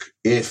work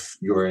if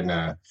you're in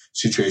a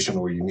situation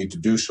where you need to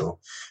do so.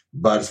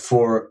 But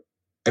for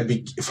a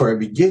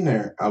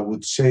beginner, I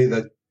would say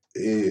that,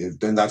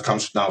 and that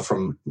comes now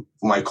from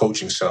my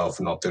coaching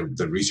self, not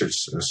the research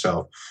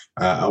self.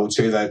 I would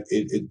say that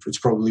it's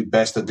probably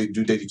best that they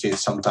do dedicate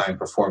some time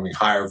performing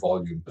higher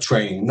volume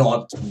training,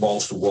 not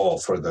balls to wall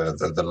for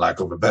the lack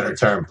of a better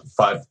term,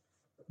 but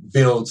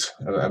build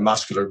a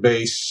muscular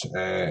base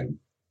and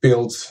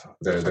build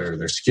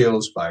their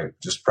skills by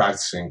just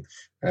practicing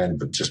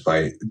and just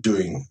by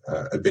doing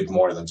a bit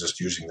more than just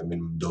using the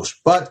minimum dose.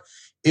 But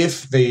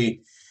if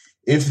they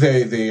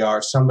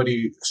are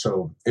somebody,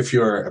 so if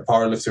you're a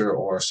powerlifter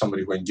or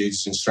somebody who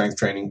engages in strength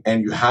training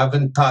and you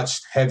haven't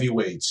touched heavy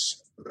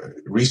weights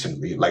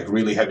recently, like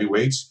really heavy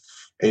weights,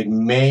 it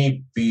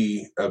may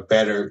be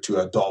better to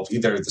adopt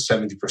either the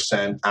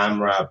 70%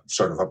 AMRAP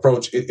sort of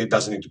approach. It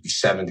doesn't need to be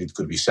 70, it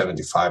could be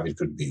 75, it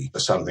could be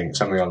something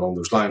along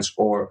those lines,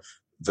 or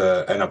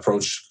an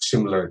approach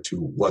similar to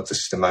what the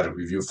systematic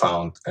review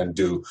found, and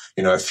do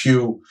a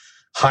few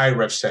high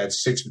rep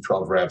sets, 6 to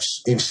 12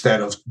 reps,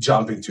 instead of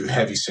jumping to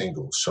heavy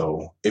singles.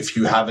 So if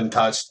you haven't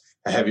touched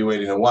a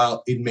heavyweight in a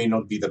while, it may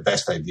not be the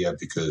best idea,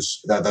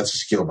 because that's a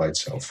skill by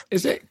itself.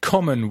 Is it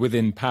common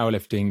within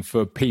powerlifting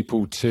for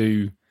people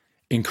to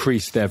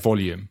increase their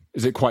volume?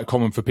 Is it quite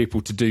common for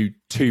people to do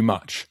too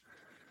much?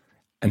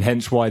 And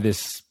hence why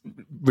this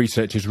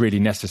research is really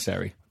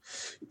necessary?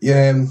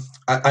 Yeah,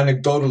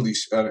 anecdotally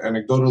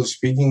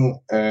speaking,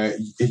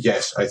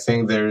 yes, I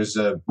think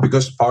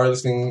because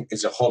powerlifting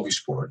is a hobby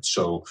sport.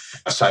 So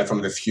aside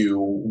from the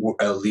few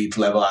elite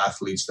level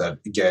athletes that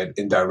get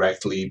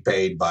indirectly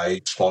paid by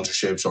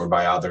sponsorships or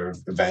by other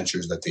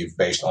ventures that they've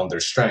based on their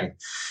strength,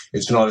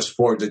 it's not a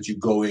sport that you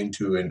go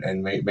into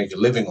and make a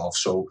living off.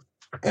 So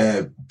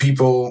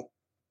people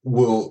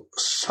will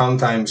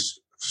sometimes,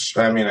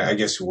 I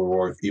guess it would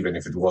work even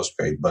if it was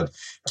paid, but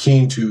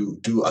keen to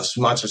do as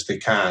much as they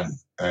can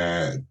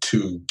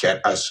to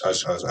get as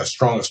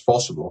strong as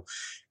possible.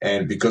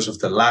 And because of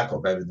the lack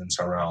of evidence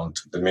around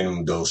the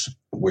minimum dose,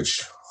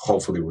 which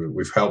hopefully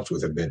we've helped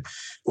with a bit,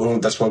 well,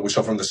 that's what we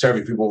saw from the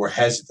survey. People were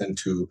hesitant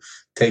to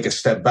take a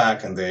step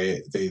back, and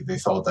they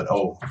thought that,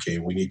 oh, okay,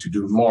 we need to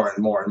do more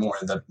and more and more,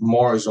 and that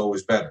more is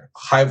always better.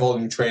 High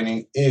volume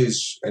training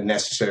is a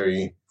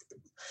necessary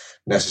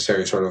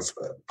sort of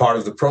part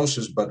of the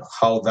process, but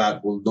how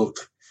that will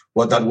look,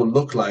 what that will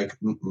look like,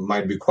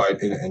 might be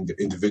quite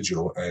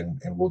individual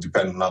and will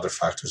depend on other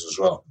factors as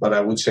well. But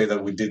I would say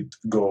that we did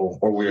go,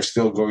 or we are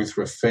still going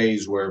through a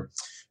phase where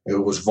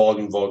it was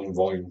volume,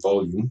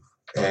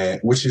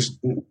 which is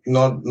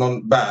not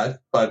bad,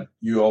 but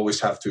you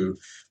always have to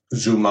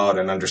zoom out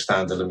and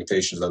understand the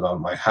limitations that I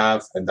might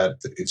have, and that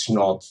it's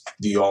not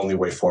the only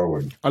way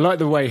forward. I like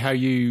the way how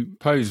you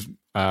pose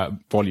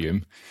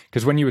volume,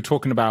 because when you were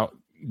talking about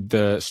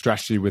the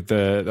strategy with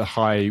the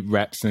high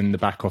reps and the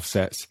back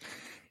offsets,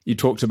 you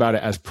talked about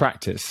it as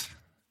practice,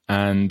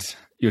 and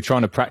you're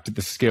trying to practice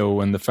the skill,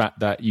 and the fact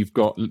that you've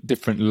got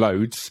different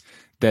loads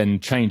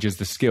then changes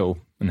the skill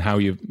and how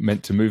you're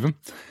meant to move them.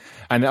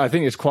 And I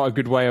think it's quite a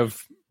good way of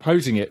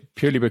posing it,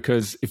 purely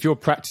because if you're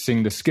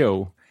practicing the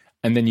skill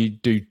and then you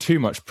do too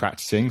much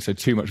practicing, so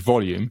too much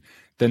volume,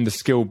 then the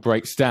skill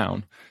breaks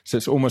down. So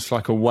it's almost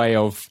like a way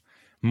of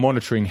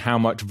monitoring how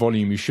much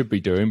volume you should be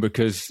doing,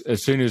 because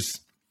as soon as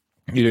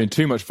you're doing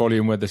too much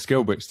volume where the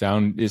skill breaks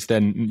down, it's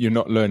then you're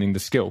not learning the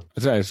skill.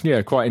 So it's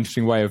quite an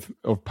interesting way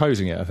of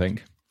posing it, I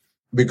think.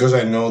 Because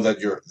I know that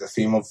the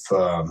theme of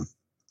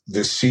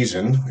this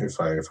season,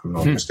 if I'm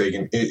not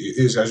mistaken,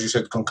 is, as you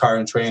said,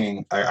 concurrent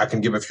training. I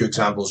can give a few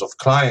examples of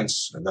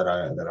clients that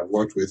I've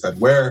worked with that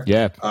were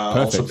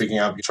also picking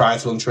up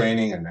triathlon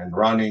training and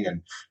running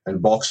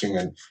and boxing,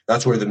 and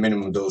that's where the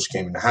minimum dose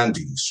came in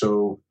handy.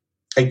 So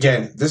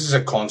again, this is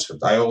a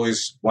concept. I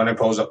always, when I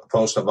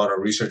post about our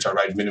research, I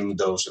write minimum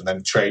dose and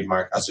then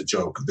trademark as a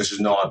joke. This is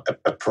not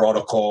a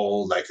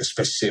protocol, like a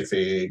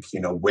specific,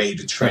 way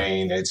to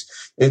train.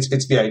 It's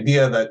the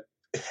idea that,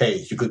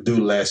 hey, you could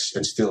do less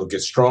and still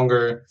get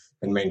stronger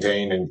and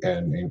maintain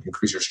and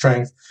increase your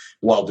strength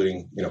while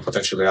doing,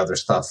 potentially other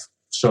stuff.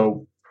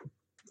 So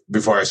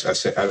before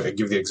I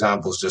give the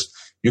examples, just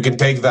you can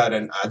take that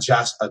and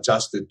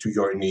adjust it to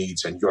your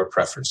needs and your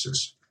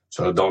preferences.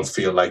 So don't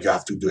feel like you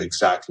have to do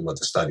exactly what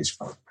the studies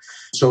found.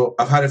 So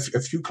I've had a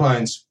few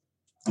clients,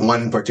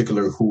 one in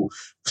particular, who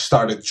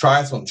started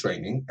triathlon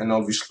training and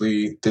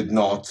obviously did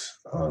not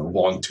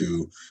want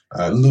to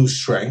lose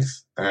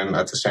strength, and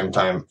at the same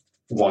time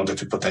wanted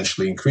to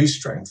potentially increase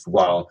strength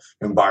while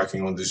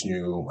embarking on this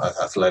new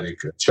athletic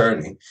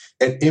journey.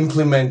 And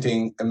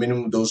implementing a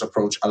minimum dose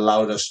approach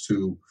allowed us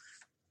to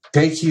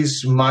take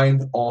his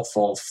mind off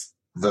of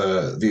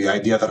the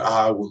idea that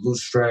I will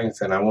lose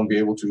strength and I'll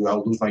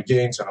lose my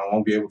gains and I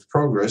won't be able to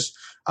progress,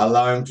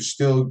 allow him to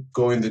still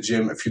go in the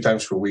gym a few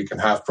times per week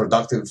and have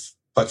productive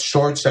but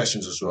short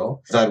sessions as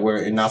well that were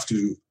enough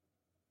to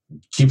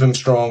keep him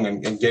strong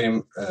and get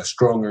him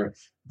stronger,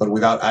 but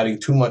without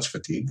adding too much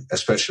fatigue,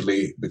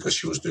 especially because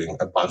she was doing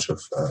a bunch of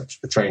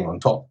training on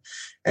top.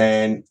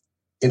 And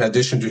in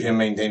addition to him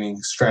maintaining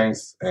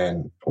strength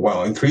and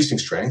increasing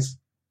strength,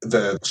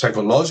 the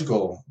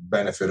psychological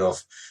benefit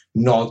of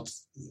not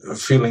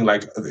feeling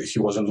like he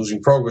wasn't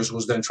losing progress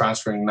was then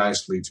transferring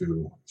nicely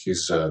to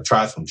his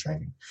triathlon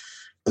training.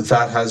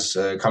 That has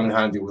come in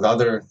handy with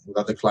other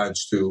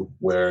clients too,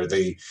 where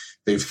they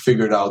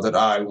figured out that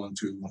I want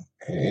to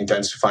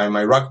intensify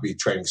my rugby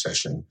training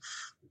session.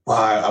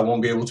 I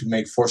won't be able to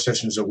make 4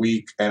 sessions a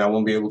week, and I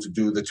won't be able to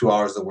do the 2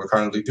 hours that we're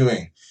currently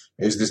doing.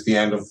 Is this the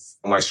end of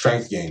my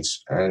strength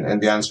gains?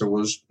 And the answer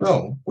was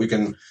no. We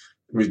can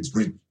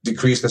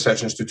decrease the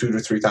sessions to 2 to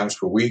 3 times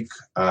per week,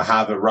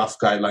 have a rough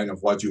guideline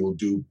of what you will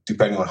do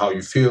depending on how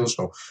you feel.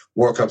 So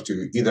work up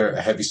to either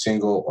a heavy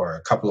single or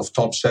a couple of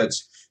top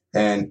sets.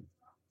 And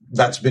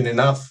that's been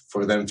enough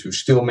for them to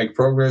still make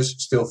progress,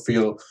 still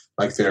feel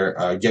like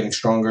they're getting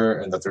stronger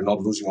and that they're not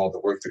losing all the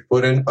work they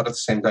put in, but at the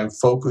same time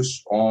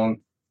focus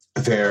on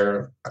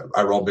their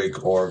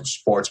aerobic or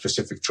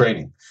sport-specific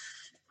training.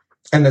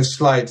 And then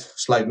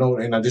slight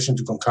note, in addition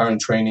to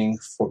concurrent training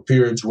for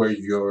periods where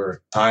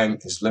your time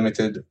is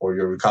limited or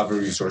your recovery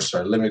resources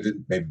are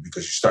limited, maybe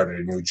because you started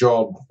a new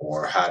job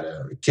or had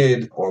a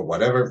kid or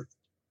whatever,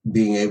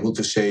 being able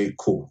to say,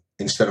 cool,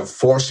 instead of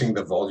forcing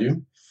the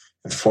volume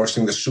and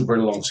forcing the super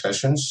long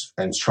sessions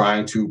and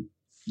trying to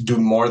do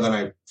more than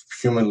I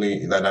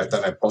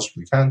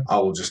possibly can, I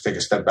will just take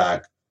a step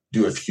back,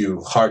 do a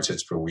few hard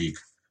sets per week,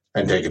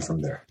 and take it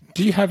from there.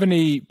 Do you have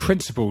any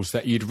principles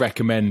that you'd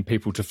recommend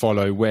people to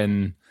follow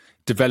when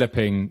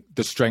developing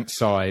the strength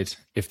side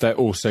if they're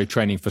also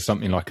training for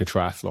something like a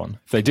triathlon?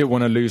 If they did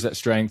want to lose that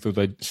strength or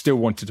they still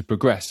wanted to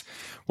progress,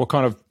 what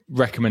kind of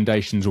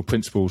recommendations or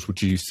principles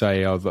would you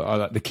say are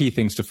the key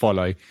things to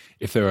follow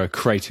if they're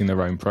creating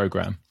their own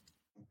program?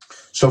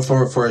 So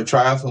for a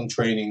triathlon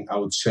training, I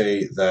would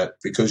say that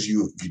because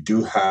you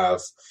do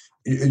have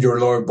your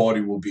lower body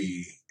will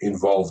be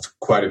involved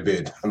quite a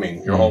bit. I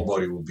mean, your whole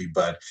body will be,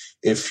 but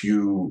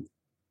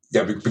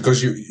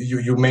because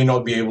you may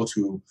not be able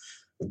to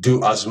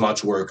do as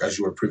much work as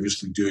you were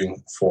previously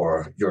doing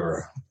for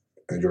your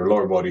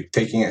lower body,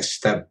 taking a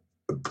step,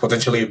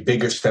 potentially a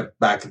bigger step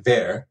back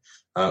there,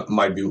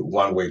 might be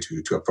one way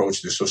to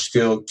approach this. So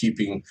still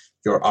keeping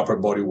your upper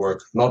body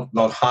work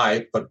not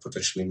high, but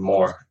potentially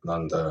more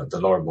than the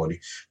lower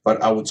body.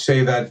 But I would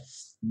say that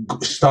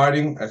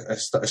starting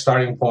a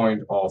starting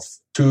point of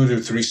 2 to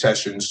 3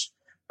 sessions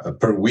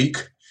per week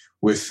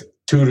with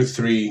 2 to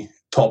 3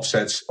 top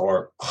sets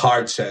or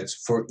hard sets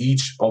for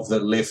each of the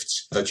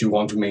lifts that you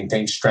want to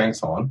maintain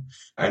strength on,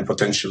 and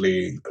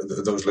potentially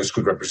those lifts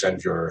could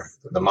represent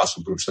the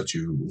muscle groups that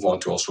you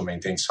want to also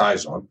maintain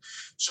size on.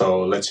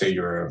 So let's say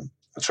you're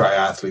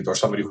triathlete or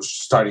somebody who's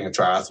starting a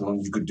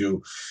triathlon, you could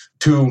do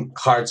 2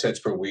 hard sets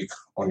per week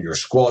on your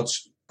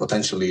squats,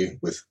 potentially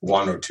with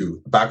 1 or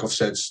 2 back-off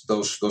sets.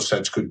 Those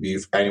sets could be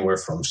anywhere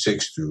from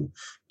 6 to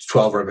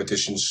 12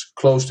 repetitions,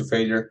 close to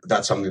failure.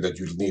 That's something that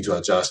you need to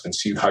adjust and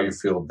see how you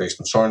feel based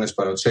on soreness.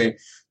 But I would say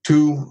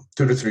 2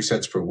 to 3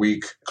 sets per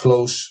week,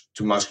 close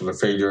to muscular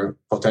failure,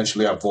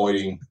 potentially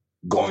avoiding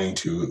going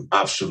to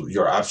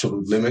your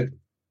absolute limit.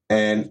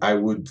 And I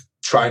would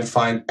try and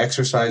find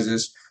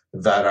exercises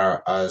that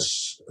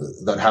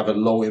have a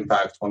low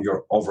impact on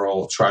your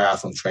overall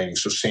triathlon training.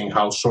 So seeing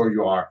how sore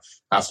you are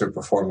after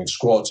performing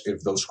squats,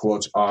 if those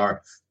squats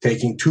are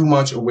taking too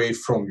much away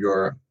from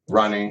your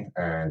running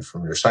and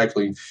from your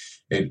cycling,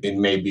 it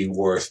may be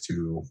worth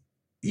to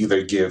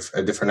either give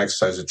a different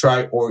exercise a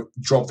try or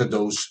drop the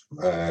dose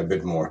a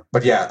bit more.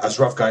 But yeah, as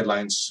rough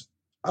guidelines,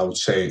 I would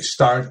say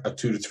start at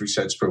 2 to 3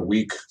 sets per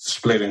week,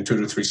 split in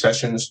 2 to 3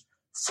 sessions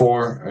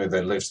for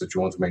the lifts that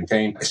you want to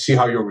maintain. See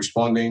how you're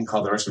responding,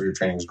 how the rest of your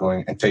training is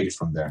going, and take it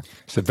from there.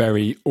 So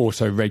very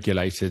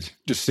auto-regulated.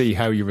 Just see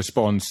how you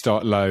respond,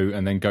 start low,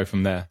 and then go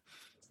from there.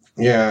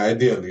 Yeah,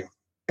 ideally.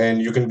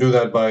 And you can do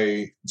that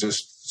by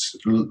just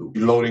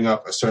loading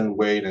up a certain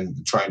weight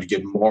and trying to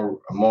get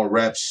more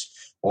reps,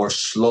 or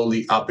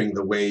slowly upping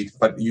the weight.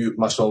 But you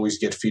must always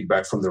get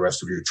feedback from the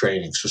rest of your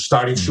training. So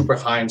starting super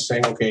high and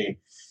saying, okay,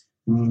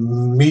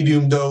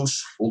 medium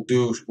dose,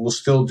 we'll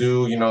still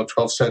do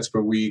 12 sets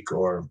per week,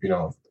 or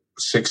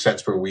 6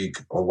 sets per week,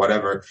 or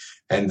whatever,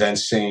 and then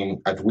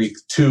seeing at week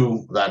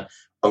 2 that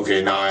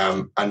okay, now I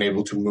am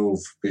unable to move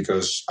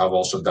because I've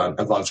also done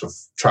a bunch of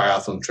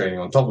triathlon training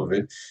on top of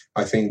it,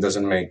 I think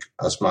doesn't make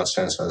as much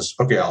sense as,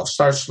 okay, I'll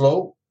start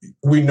slow.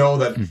 We know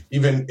that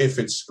even if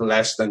it's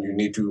less than you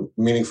need to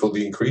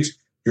meaningfully increase,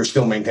 you're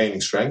still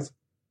maintaining strength.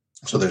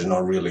 So there's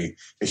not really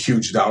a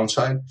huge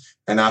downside.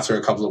 And after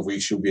a couple of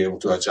weeks, you'll be able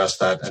to adjust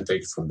that and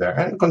take it from there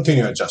and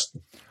continue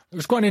adjusting. It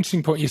was quite an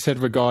interesting point you said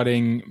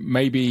regarding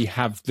maybe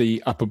have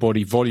the upper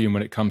body volume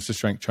when it comes to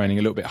strength training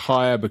a little bit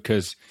higher,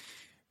 because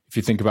if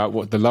you think about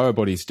what the lower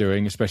body's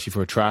doing, especially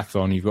for a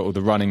triathlon, you've got all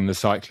the running and the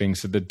cycling.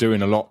 So they're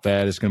doing a lot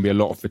there. There's going to be a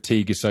lot of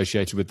fatigue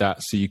associated with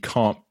that. So you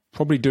can't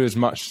probably do as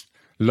much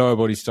lower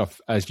body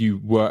stuff as you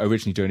were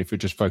originally doing if you're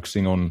just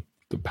focusing on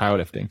the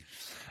powerlifting.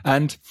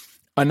 And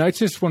I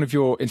noticed one of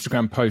your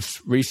Instagram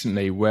posts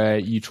recently where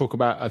you talk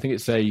about, I think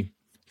it's a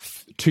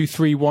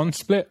 2-3-1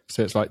 split.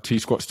 So it's like 2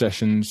 squat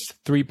sessions,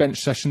 3 bench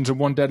sessions and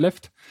 1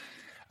 deadlift.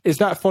 Is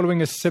that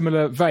following a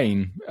similar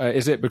vein?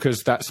 Is it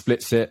because that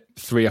splits it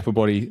 3 upper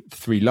body,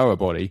 3 lower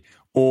body?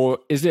 Or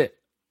is it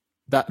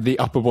that the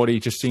upper body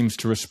just seems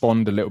to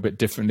respond a little bit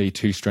differently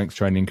to strength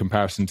training in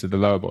comparison to the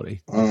lower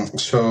body?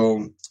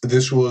 So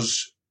this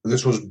was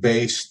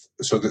based.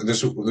 So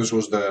this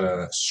was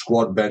the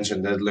squat, bench,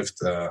 and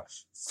deadlift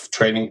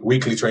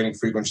weekly training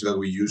frequency that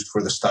we used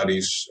for the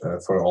studies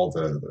for all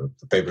the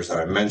papers that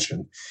I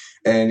mentioned,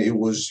 and it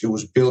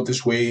was built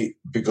this way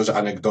because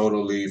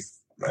anecdotally,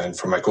 and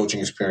from my coaching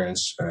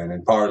experience and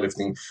in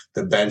powerlifting,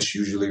 the bench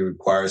usually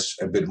requires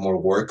a bit more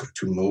work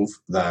to move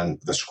than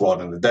the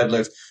squat and the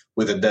deadlift,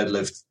 with the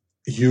deadlift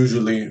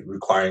usually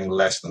requiring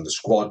less than the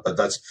squat. But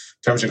that's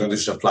terms and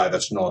conditions apply.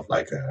 That's not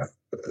like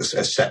a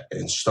set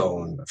in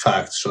stone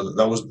fact. So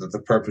that was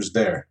the purpose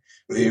there.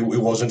 It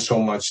wasn't so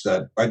much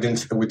that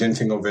we didn't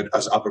think of it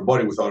as upper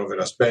body. We thought of it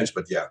as bench,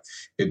 but yeah,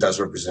 it does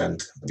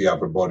represent the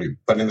upper body.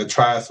 But in the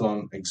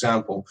triathlon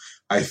example,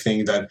 I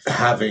think that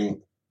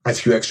having a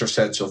few extra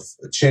sets of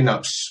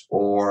chin-ups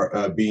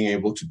or being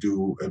able to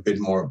do a bit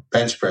more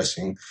bench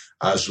pressing,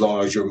 as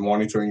long as you're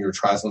monitoring your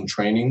triathlon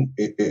training,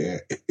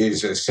 it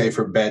is a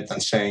safer bet than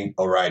saying,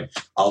 all right,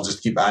 I'll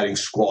just keep adding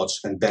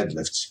squats and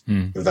deadlifts,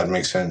 if that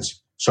makes sense.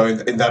 So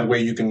in that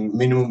way, you can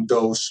minimum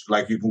dose,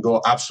 like you can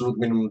go absolute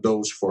minimum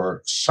dose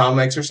for some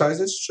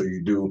exercises. So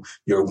you do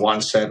your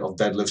 1 set of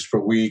deadlifts per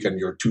week and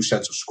your 2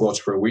 sets of squats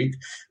per week,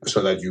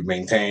 so that you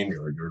maintain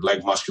your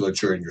leg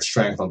musculature and your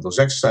strength on those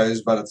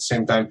exercises. But at the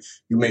same time,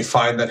 you may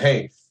find that,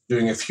 hey,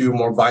 doing a few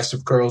more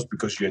bicep curls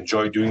because you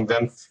enjoy doing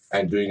them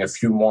and doing a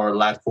few more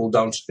lat pull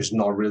downs is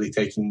not really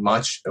taking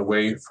much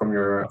away from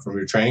your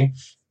training.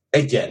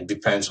 Again,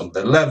 depends on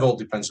the level,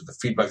 depends on the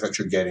feedback that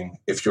you're getting.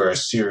 If you're a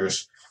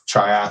serious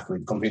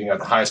triathlete competing at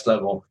the highest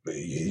level,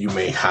 you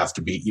may have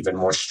to be even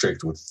more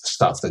strict with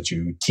stuff that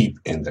you keep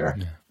in there.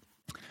 Yeah.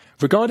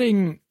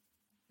 Regarding,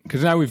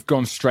 because now we've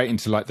gone straight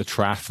into like the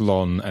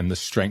triathlon and the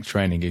strength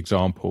training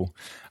example,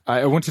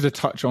 I wanted to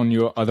touch on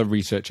your other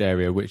research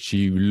area, which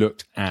you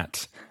looked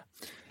at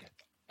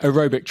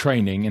aerobic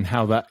training and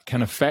how that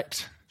can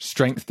affect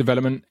strength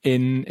development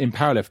in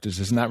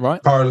powerlifters. Isn't that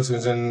right?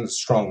 Powerlifters and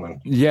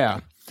strongmen. Yeah.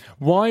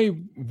 Why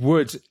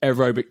would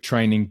aerobic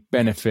training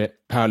benefit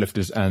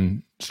powerlifters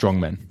and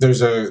strongmen?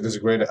 There's a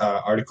great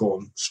article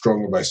on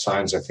Stronger by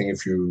Science. I think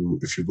if you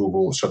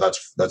Google, so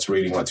that's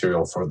reading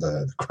material for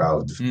the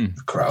crowd. The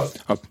crowd.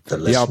 The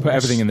listeners. Yeah, I'll put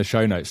everything in the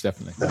show notes,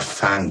 definitely. The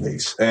fan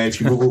base.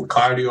 If you Google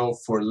cardio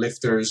for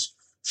lifters,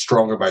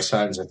 Stronger by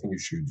Science, I think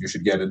you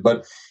should get it.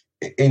 But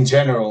in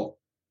general,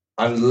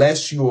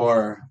 unless you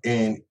are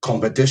in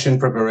competition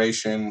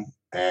preparation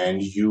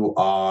and you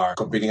are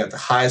competing at the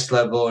highest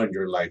level and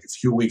you're like a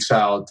few weeks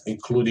out,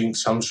 including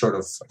some sort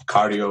of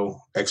cardio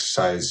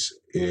exercise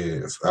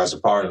as a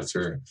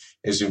powerlifter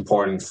is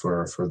important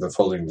for the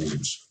following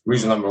reasons.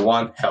 Reason number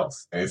one,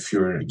 health. I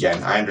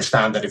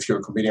understand that if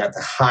you're competing at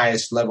the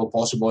highest level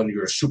possible and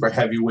you're a super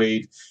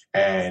heavyweight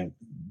and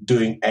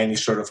doing any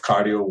sort of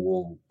cardio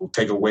will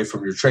take away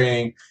from your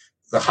training,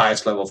 the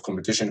highest level of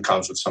competition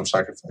comes with some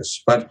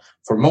sacrifice. But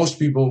for most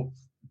people,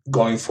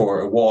 going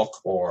for a walk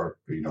or,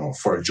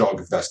 for a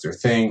jog, if that's their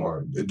thing,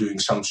 or doing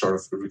some sort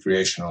of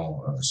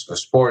recreational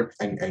sport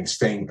and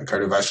staying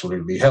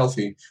cardiovascularly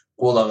healthy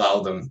will allow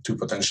them to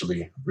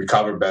potentially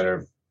recover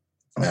better,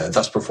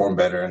 thus perform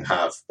better and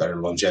have better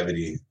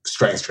longevity,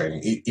 strength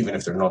training, even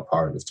if they're not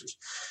powerlifters.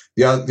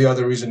 The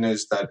other reason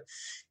is that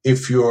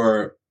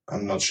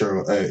I'm not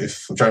sure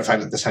if I'm trying to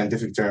find the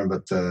scientific term,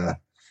 but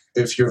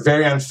if you're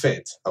very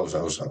unfit, I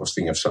was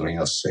thinking of something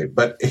else to say,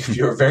 but if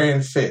you're very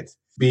unfit,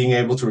 being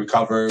able to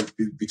recover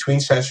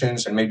between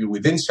sessions and maybe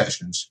within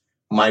sessions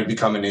might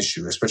become an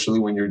issue, especially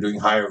when you're doing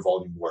higher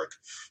volume work.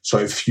 So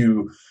if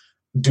you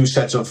do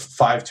sets of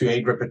 5 to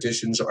 8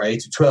 repetitions or 8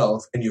 to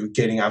 12 and you're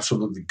getting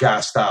absolutely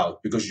gassed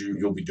out because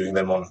you'll be doing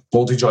them on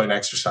multi-joint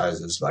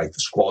exercises like the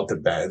squat, the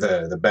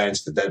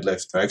bench, the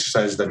deadlift,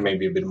 exercises that may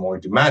be a bit more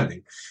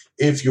demanding.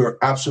 If you're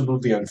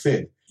absolutely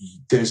unfit,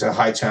 there's a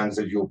high chance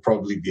that you'll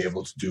probably be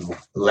able to do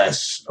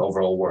less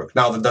overall work.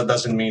 Now, that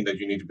doesn't mean that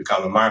you need to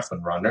become a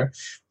marathon runner,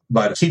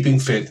 but keeping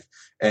fit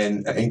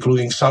and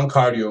including some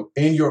cardio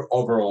in your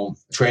overall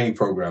training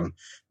program,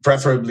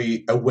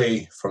 preferably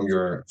away from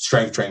your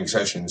strength training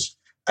sessions,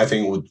 I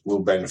think will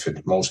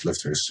benefit most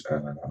lifters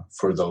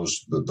for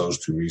those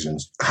two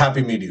reasons.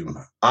 Happy medium.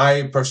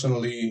 I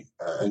personally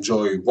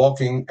enjoy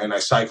walking and I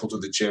cycle to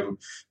the gym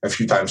a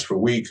few times per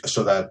week,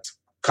 so that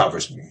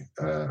covers me.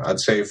 I'd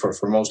say for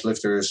most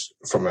lifters,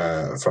 from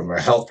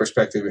a health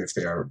perspective, if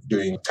they are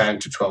doing 8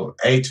 to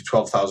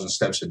 12,000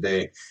 steps a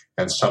day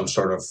and some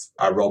sort of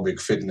aerobic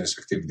fitness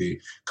activity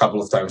a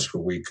couple of times per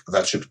week,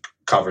 that should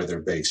cover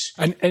their base.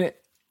 And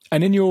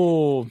in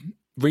your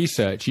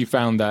research, you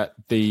found that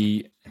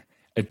the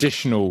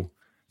additional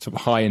sort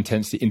of high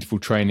intensity interval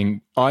training,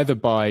 either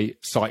by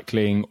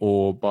cycling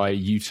or by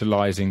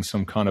utilizing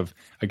some kind of,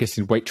 I guess,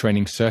 weight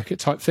training circuit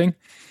type thing,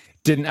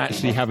 didn't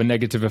actually have a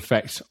negative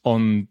effect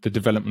on the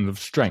development of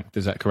strength.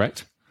 Is that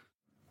correct?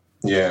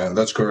 Yeah,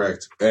 that's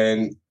correct.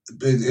 And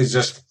it's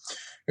just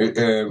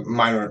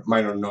minor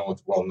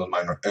note. Well, not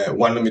minor.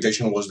 One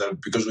limitation was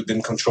that because we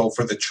didn't control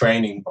for the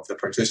training of the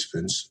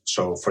participants,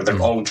 so for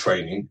their own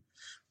training,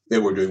 they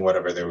were doing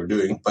whatever they were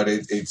doing. But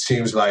it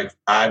seems like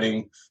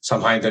adding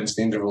some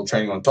high-intensity interval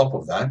training on top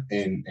of that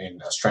in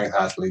strength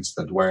athletes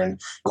that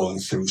weren't going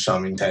through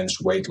some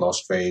intense weight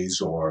loss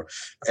phase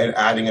and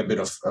adding a bit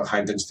of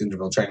high-intensity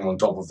interval training on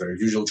top of their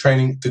usual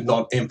training did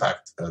not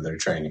impact their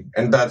training.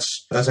 And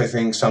that's I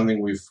think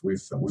something we've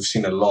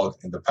seen a lot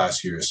in the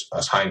past years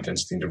as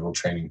high-intensity interval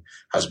training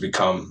has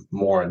become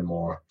more and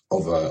more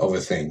of a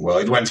thing. Well,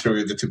 it went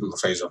through the typical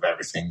phase of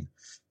everything: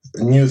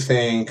 new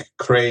thing,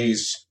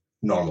 craze,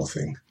 normal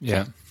thing.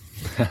 Yeah.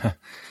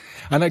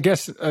 And I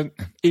guess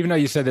even though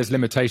you said there's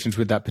limitations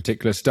with that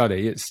particular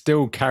study, it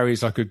still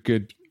carries like a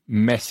good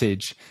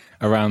message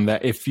around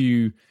that. If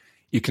you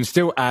can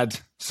still add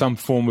some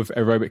form of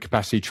aerobic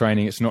capacity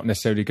training, it's not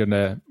necessarily going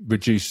to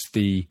reduce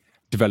the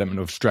development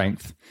of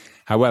strength.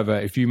 However,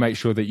 if you make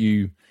sure that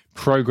you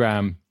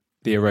program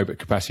the aerobic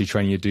capacity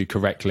training you do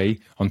correctly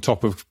on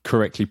top of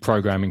correctly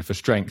programming for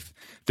strength,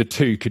 the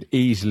two could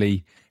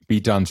easily be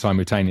done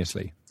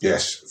simultaneously.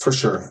 Yes, for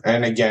sure.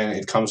 And again,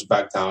 it comes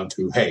back down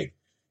to, hey,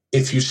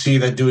 if you see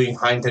that doing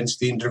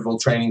high-intensity interval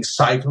training,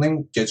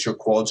 cycling, gets your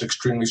quads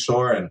extremely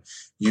sore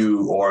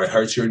or it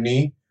hurts your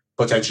knee,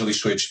 potentially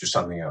switch to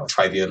something else.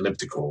 Try the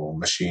elliptical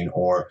machine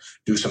or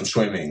do some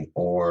swimming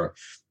or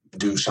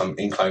do some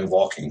incline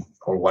walking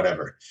or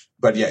whatever.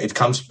 But yeah, it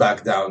comes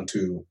back down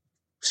to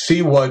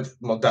see what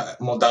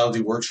modality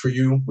works for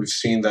you. We've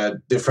seen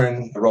that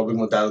different aerobic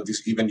modalities,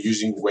 even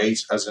using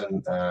weights as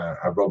an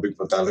aerobic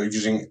modality,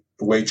 using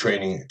weight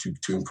training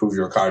to improve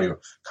your cardio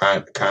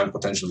can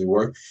potentially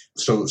work.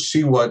 So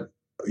see what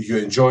you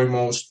enjoy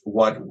most,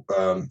 what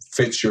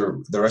fits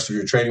the rest of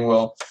your training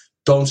well.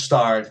 Don't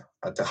start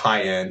at the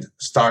high end.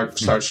 Start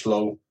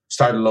slow.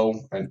 Start low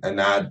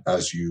and add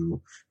as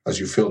you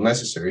feel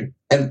necessary.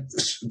 And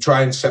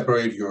try and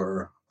separate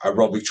your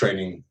aerobic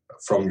training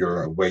from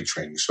your weight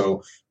training.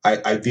 So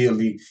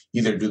ideally,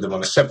 either do them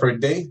on a separate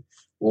day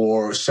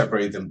or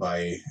separate them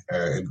by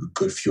a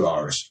good few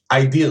hours.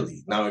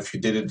 Ideally, now if you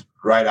did it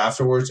right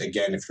afterwards,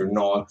 again, if you're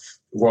not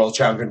world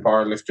champion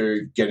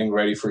powerlifter getting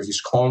ready for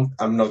his comp,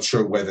 I'm not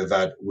sure whether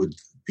that would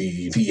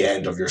be the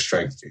end of your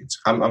strength gains.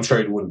 I'm sure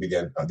it wouldn't be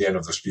the end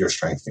of your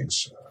strength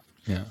gains.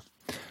 Yeah.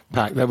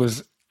 Pat, that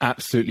was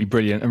absolutely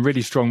brilliant and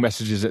really strong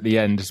messages at the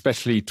end,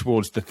 especially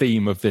towards the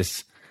theme of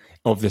this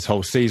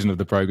whole season of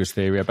the Progress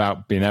Theory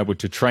about being able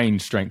to train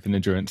strength and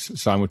endurance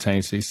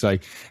simultaneously. So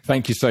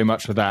thank you so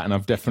much for that. And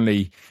I've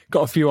definitely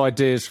got a few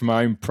ideas from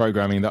my own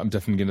programming that I'm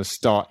definitely going to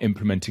start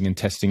implementing and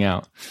testing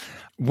out.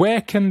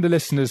 Where can the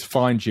listeners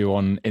find you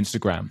on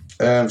Instagram?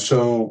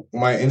 So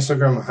my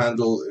Instagram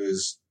handle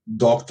is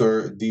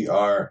Dr.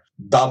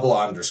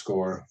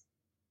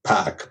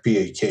 Pack,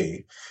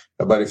 P-A-K.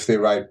 But if they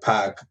write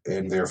Pack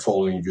and they're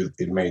following you,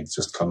 it may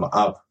just come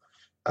up.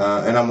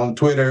 And I'm on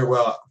Twitter.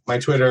 Well, my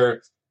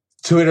Twitter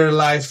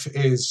life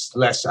is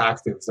less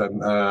active than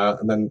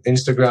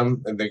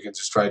Instagram, and they can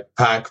just write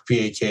Pack,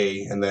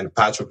 P-A-K, and then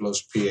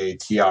Patroklos,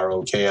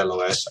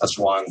 P-A-T-R-O-K-L-O-S as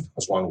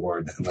one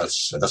word. And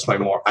that's my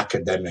more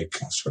academic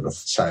sort of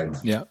side.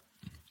 Yeah.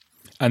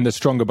 And the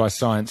Stronger by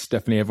Science,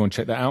 definitely everyone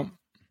check that out.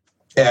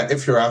 Yeah,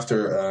 if you're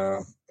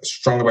after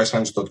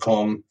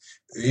strongerbyscience.com,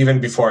 even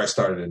before I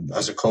started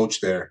as a coach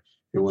there,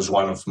 it was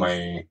one of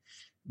my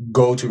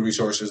go-to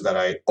resources that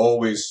I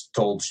always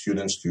told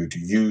students to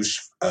use.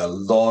 A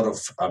lot of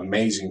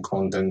amazing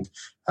content,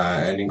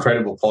 an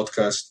incredible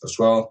podcast as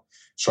well.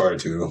 Sorry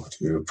to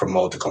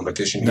promote the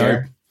competition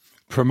here.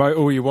 Promote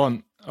all you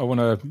want. I want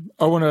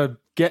to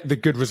get the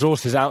good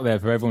resources out there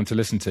for everyone to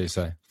listen to.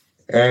 So.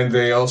 And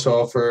they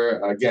also offer,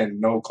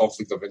 again, no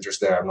conflict of interest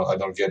there.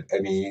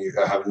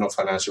 I have no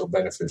financial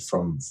benefit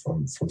from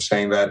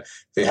saying that.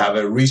 They have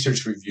a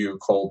research review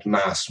called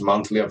MASS,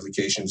 Monthly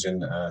Applications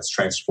in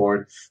Strength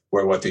Sport,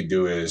 where what they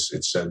do is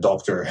it's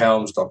Dr.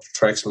 Helms, Dr.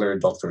 Trexler,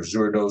 Dr.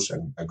 Zurdos,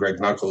 and Greg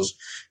Knuckles,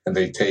 and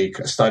they take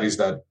studies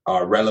that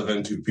are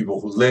relevant to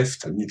people who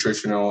lift,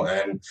 nutritional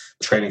and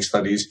training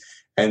studies,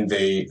 and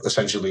they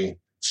essentially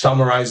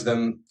summarize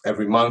them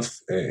every month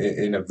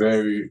in a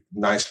very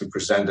nicely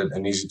presented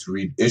and easy to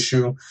read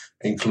issue,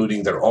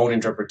 including their own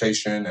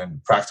interpretation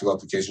and practical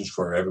applications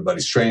for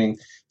everybody's training.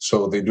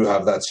 So they do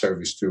have that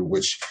service too,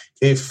 which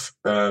if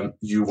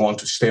you want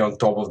to stay on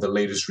top of the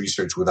latest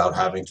research without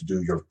having to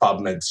do your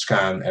PubMed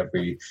scan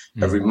every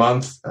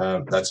month,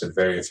 that's a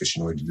very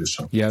efficient way to do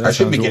so. Yeah, I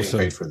should be getting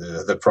paid for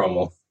the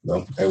promo,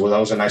 though. That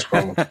was a nice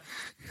promo.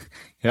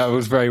 Yeah, it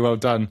was very well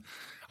done.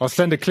 I'll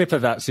send a clip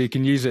of that so you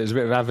can use it as a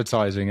bit of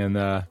advertising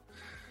and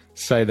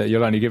say that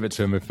you'll only give it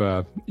to them if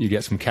you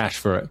get some cash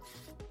for it.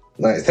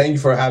 Thank you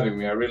for having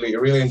me. I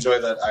really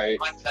enjoyed that.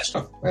 My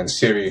pleasure. And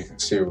Siri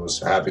was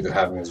happy to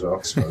have me as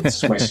well. So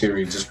it's my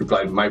Siri just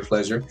replied, "My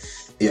pleasure."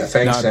 Yeah,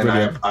 thanks. And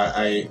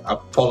I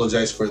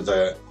apologize for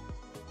the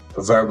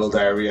verbal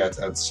diarrhea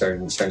at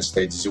certain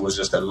stages. It was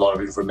just a lot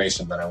of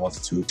information that I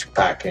wanted to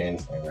pack in.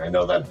 And I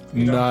know that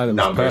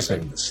numbers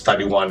and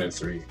study 1 and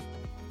 3.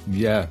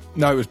 Yeah,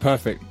 no, it was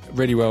perfect.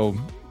 Really well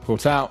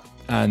brought out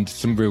and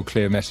some real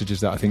clear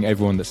messages that I think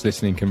everyone that's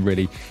listening can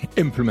really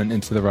implement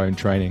into their own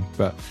training.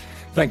 But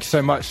thank you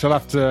so much. I'll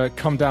have to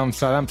come down to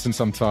Southampton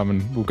sometime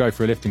and we'll go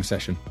for a lifting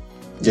session.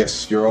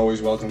 Yes, you're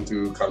always welcome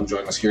to come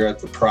join us here at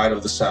the Pride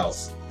of the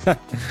South.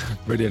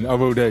 Brilliant. I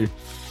will do.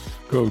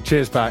 Cool.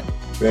 Cheers, Pat.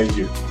 Thank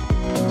you.